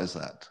criticize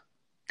that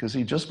because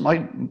he just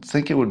might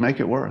think it would make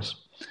it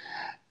worse.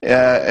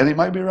 And he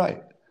might be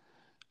right.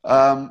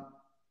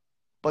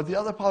 But the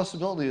other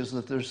possibility is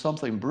that there's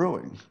something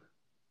brewing.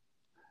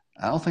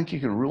 I don't think you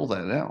can rule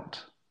that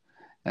out.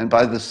 And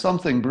by the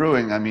something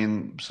brewing, I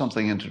mean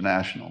something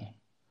international.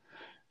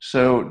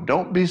 So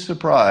don't be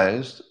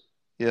surprised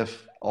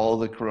if all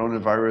the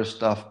coronavirus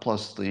stuff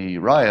plus the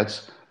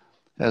riots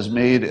has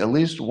made at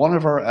least one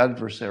of our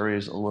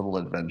adversaries a little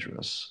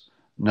adventurous.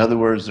 In other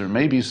words, there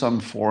may be some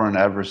foreign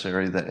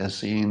adversary that has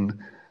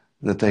seen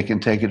that they can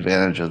take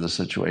advantage of the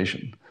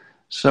situation.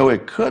 So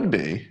it could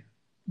be,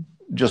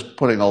 just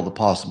putting all the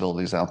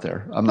possibilities out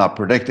there. I'm not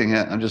predicting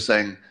it. I'm just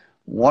saying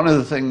one of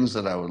the things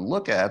that I would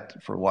look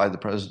at for why the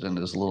president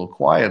is a little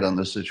quiet on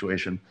this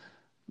situation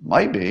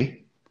might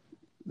be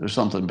there's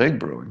something big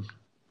brewing.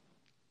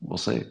 We'll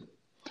see.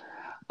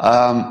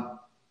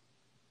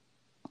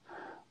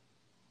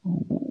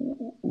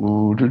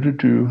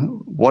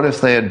 What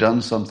if they had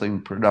done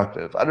something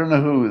productive? I don't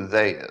know who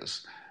they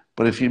is,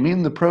 but if you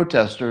mean the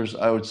protesters,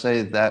 I would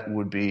say that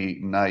would be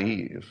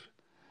naive.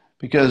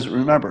 Because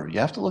remember, you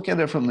have to look at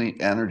it from the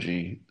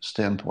energy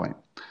standpoint.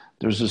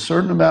 There's a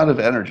certain amount of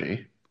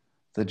energy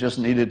that just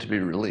needed to be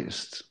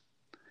released.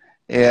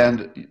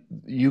 And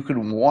you could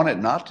want it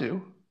not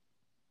to,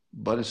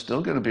 but it's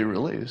still going to be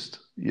released.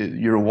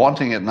 You're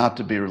wanting it not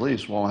to be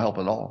released won't help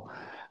at all.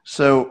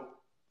 So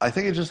I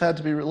think it just had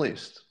to be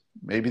released.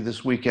 Maybe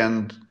this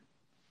weekend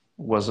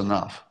was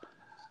enough.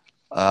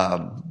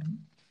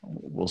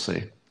 We'll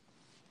see.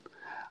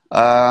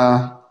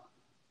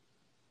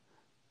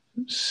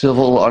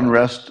 Civil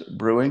unrest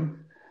brewing.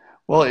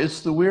 Well,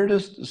 it's the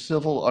weirdest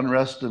civil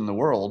unrest in the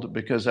world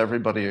because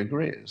everybody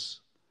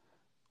agrees.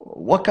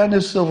 What kind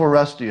of civil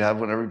unrest do you have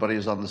when everybody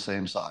is on the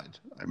same side?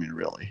 I mean,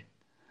 really.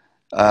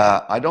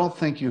 I don't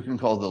think you can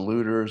call the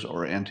looters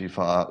or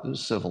Antifa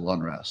civil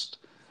unrest.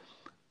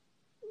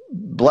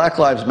 Black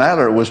Lives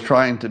Matter was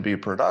trying to be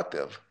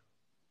productive,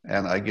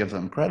 and I give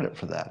them credit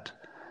for that.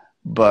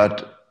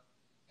 But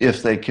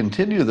if they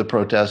continue the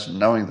protest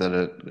knowing that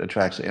it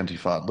attracts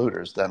Antifa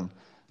looters, then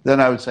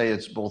I would say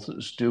it's both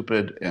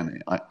stupid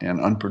and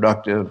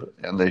unproductive,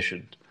 and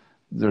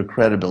their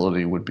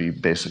credibility would be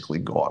basically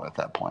gone at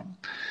that point.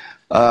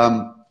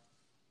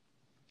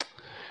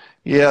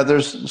 Yeah,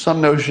 there's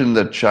some notion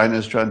that China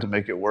is trying to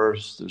make it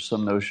worse. There's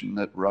some notion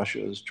that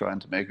Russia is trying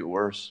to make it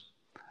worse.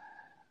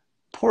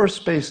 Poor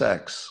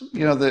SpaceX.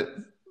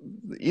 The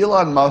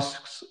Elon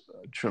Musk's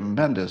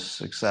tremendous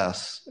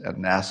success at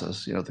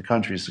NASA's, the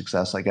country's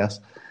success, I guess.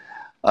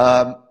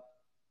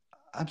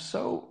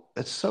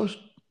 It's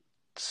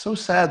so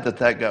sad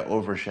that got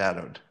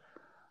overshadowed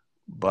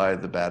by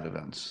the bad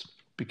events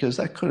because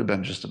that could have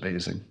been just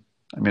amazing.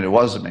 I mean, it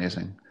was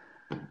amazing.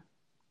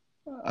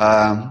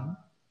 Um,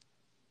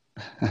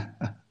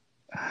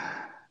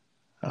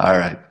 all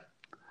right.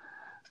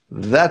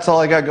 That's all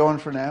I got going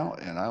for now,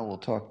 and I will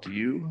talk to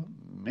you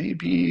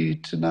maybe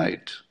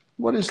tonight.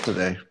 What is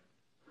today?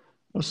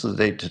 What's the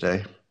date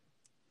today?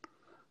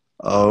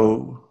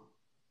 Oh,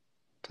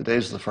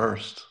 today's the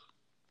 1st.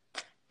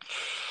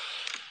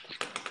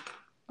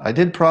 I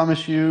did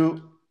promise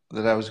you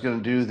that I was going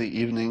to do the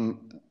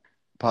evening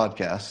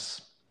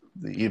podcasts,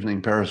 the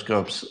evening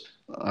periscopes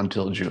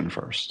until June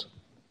 1st.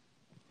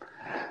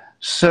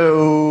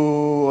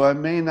 So I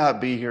may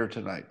not be here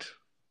tonight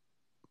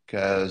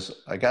because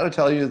I got to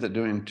tell you that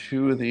doing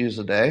 2 of these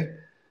a day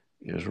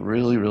is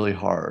really, really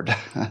hard.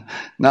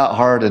 Not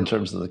hard in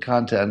terms of the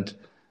content,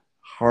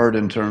 hard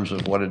in terms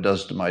of what it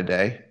does to my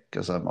day,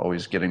 because I'm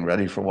always getting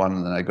ready for one,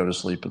 and then I go to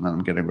sleep, and then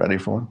I'm getting ready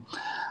for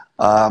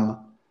one.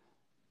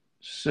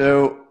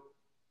 So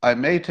I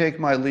may take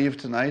my leave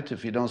tonight.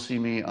 If you don't see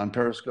me on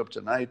Periscope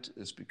tonight,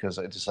 it's because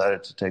I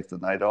decided to take the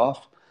night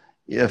off.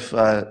 If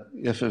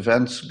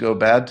events go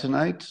bad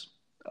tonight,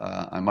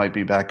 I might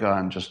be back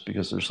on just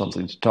because there's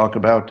something to talk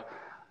about.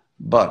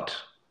 But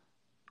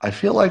I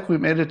feel like we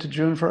made it to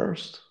June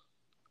 1st.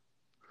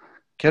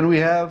 Can we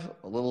have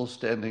a little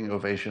standing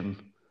ovation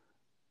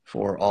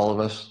for all of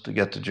us to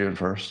get to June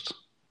 1st?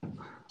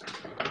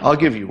 I'll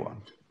give you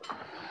one.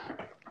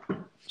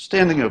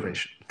 Standing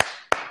ovation.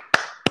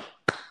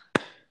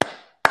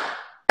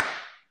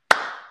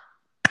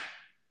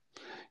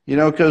 You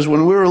know, because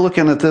when we were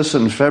looking at this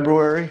in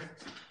February,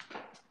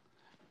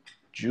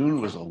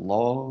 June was a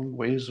long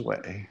ways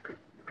away.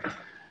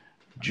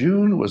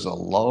 June was a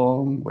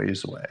long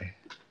ways away.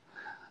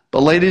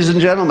 But ladies and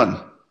gentlemen,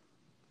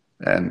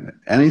 and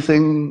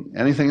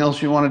anything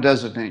else you want to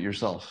designate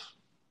yourself,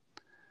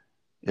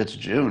 it's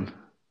June.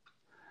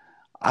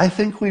 I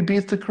think we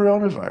beat the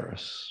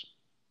coronavirus.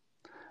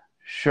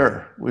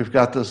 Sure, we've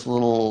got this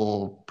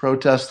little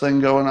protest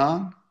thing going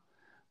on,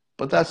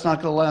 but that's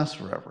not going to last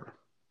forever.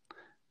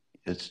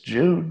 It's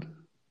June,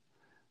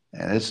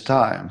 and it's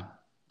time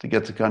to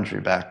get the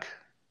country back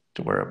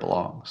to where it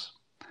belongs.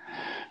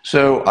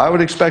 So I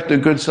would expect a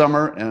good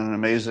summer and an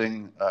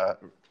amazing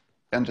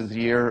end of the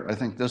year. I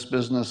think this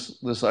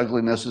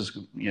ugliness is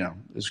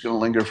going to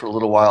linger for a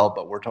little while,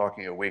 but we're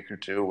talking a week or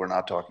two. We're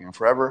not talking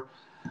forever.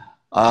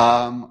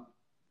 I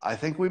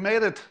think we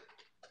made it.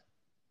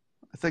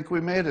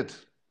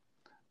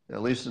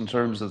 At least in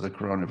terms of the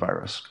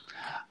coronavirus.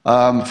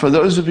 For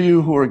those of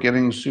you who are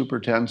getting super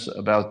tense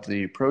about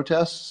the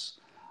protests,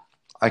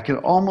 I can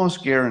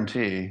almost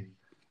guarantee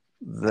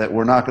that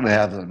we're not going to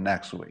have them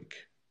next week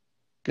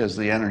because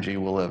the energy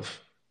will have,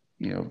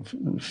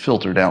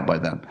 filtered out by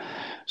then.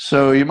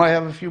 So you might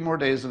have a few more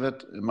days of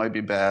it. It might be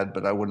bad,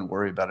 but I wouldn't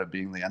worry about it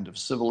being the end of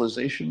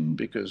civilization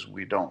because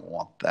we don't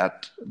want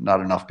that.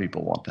 Not enough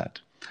people want that.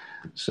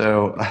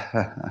 So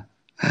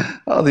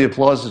the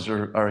applauses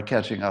are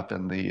catching up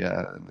in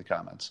the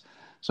comments.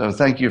 So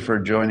thank you for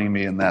joining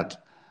me in that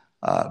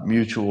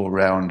mutual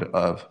round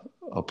of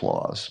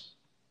applause.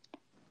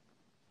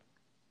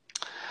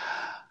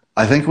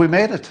 I think we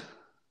made it.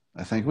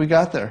 I think we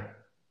got there.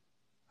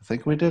 I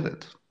think we did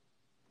it.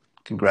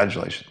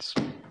 Congratulations.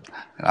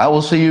 And I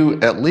will see you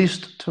at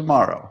least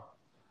tomorrow.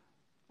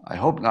 I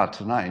hope not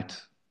tonight.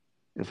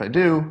 If I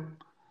do,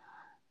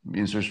 it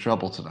means there's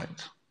trouble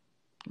tonight.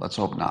 Let's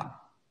hope not.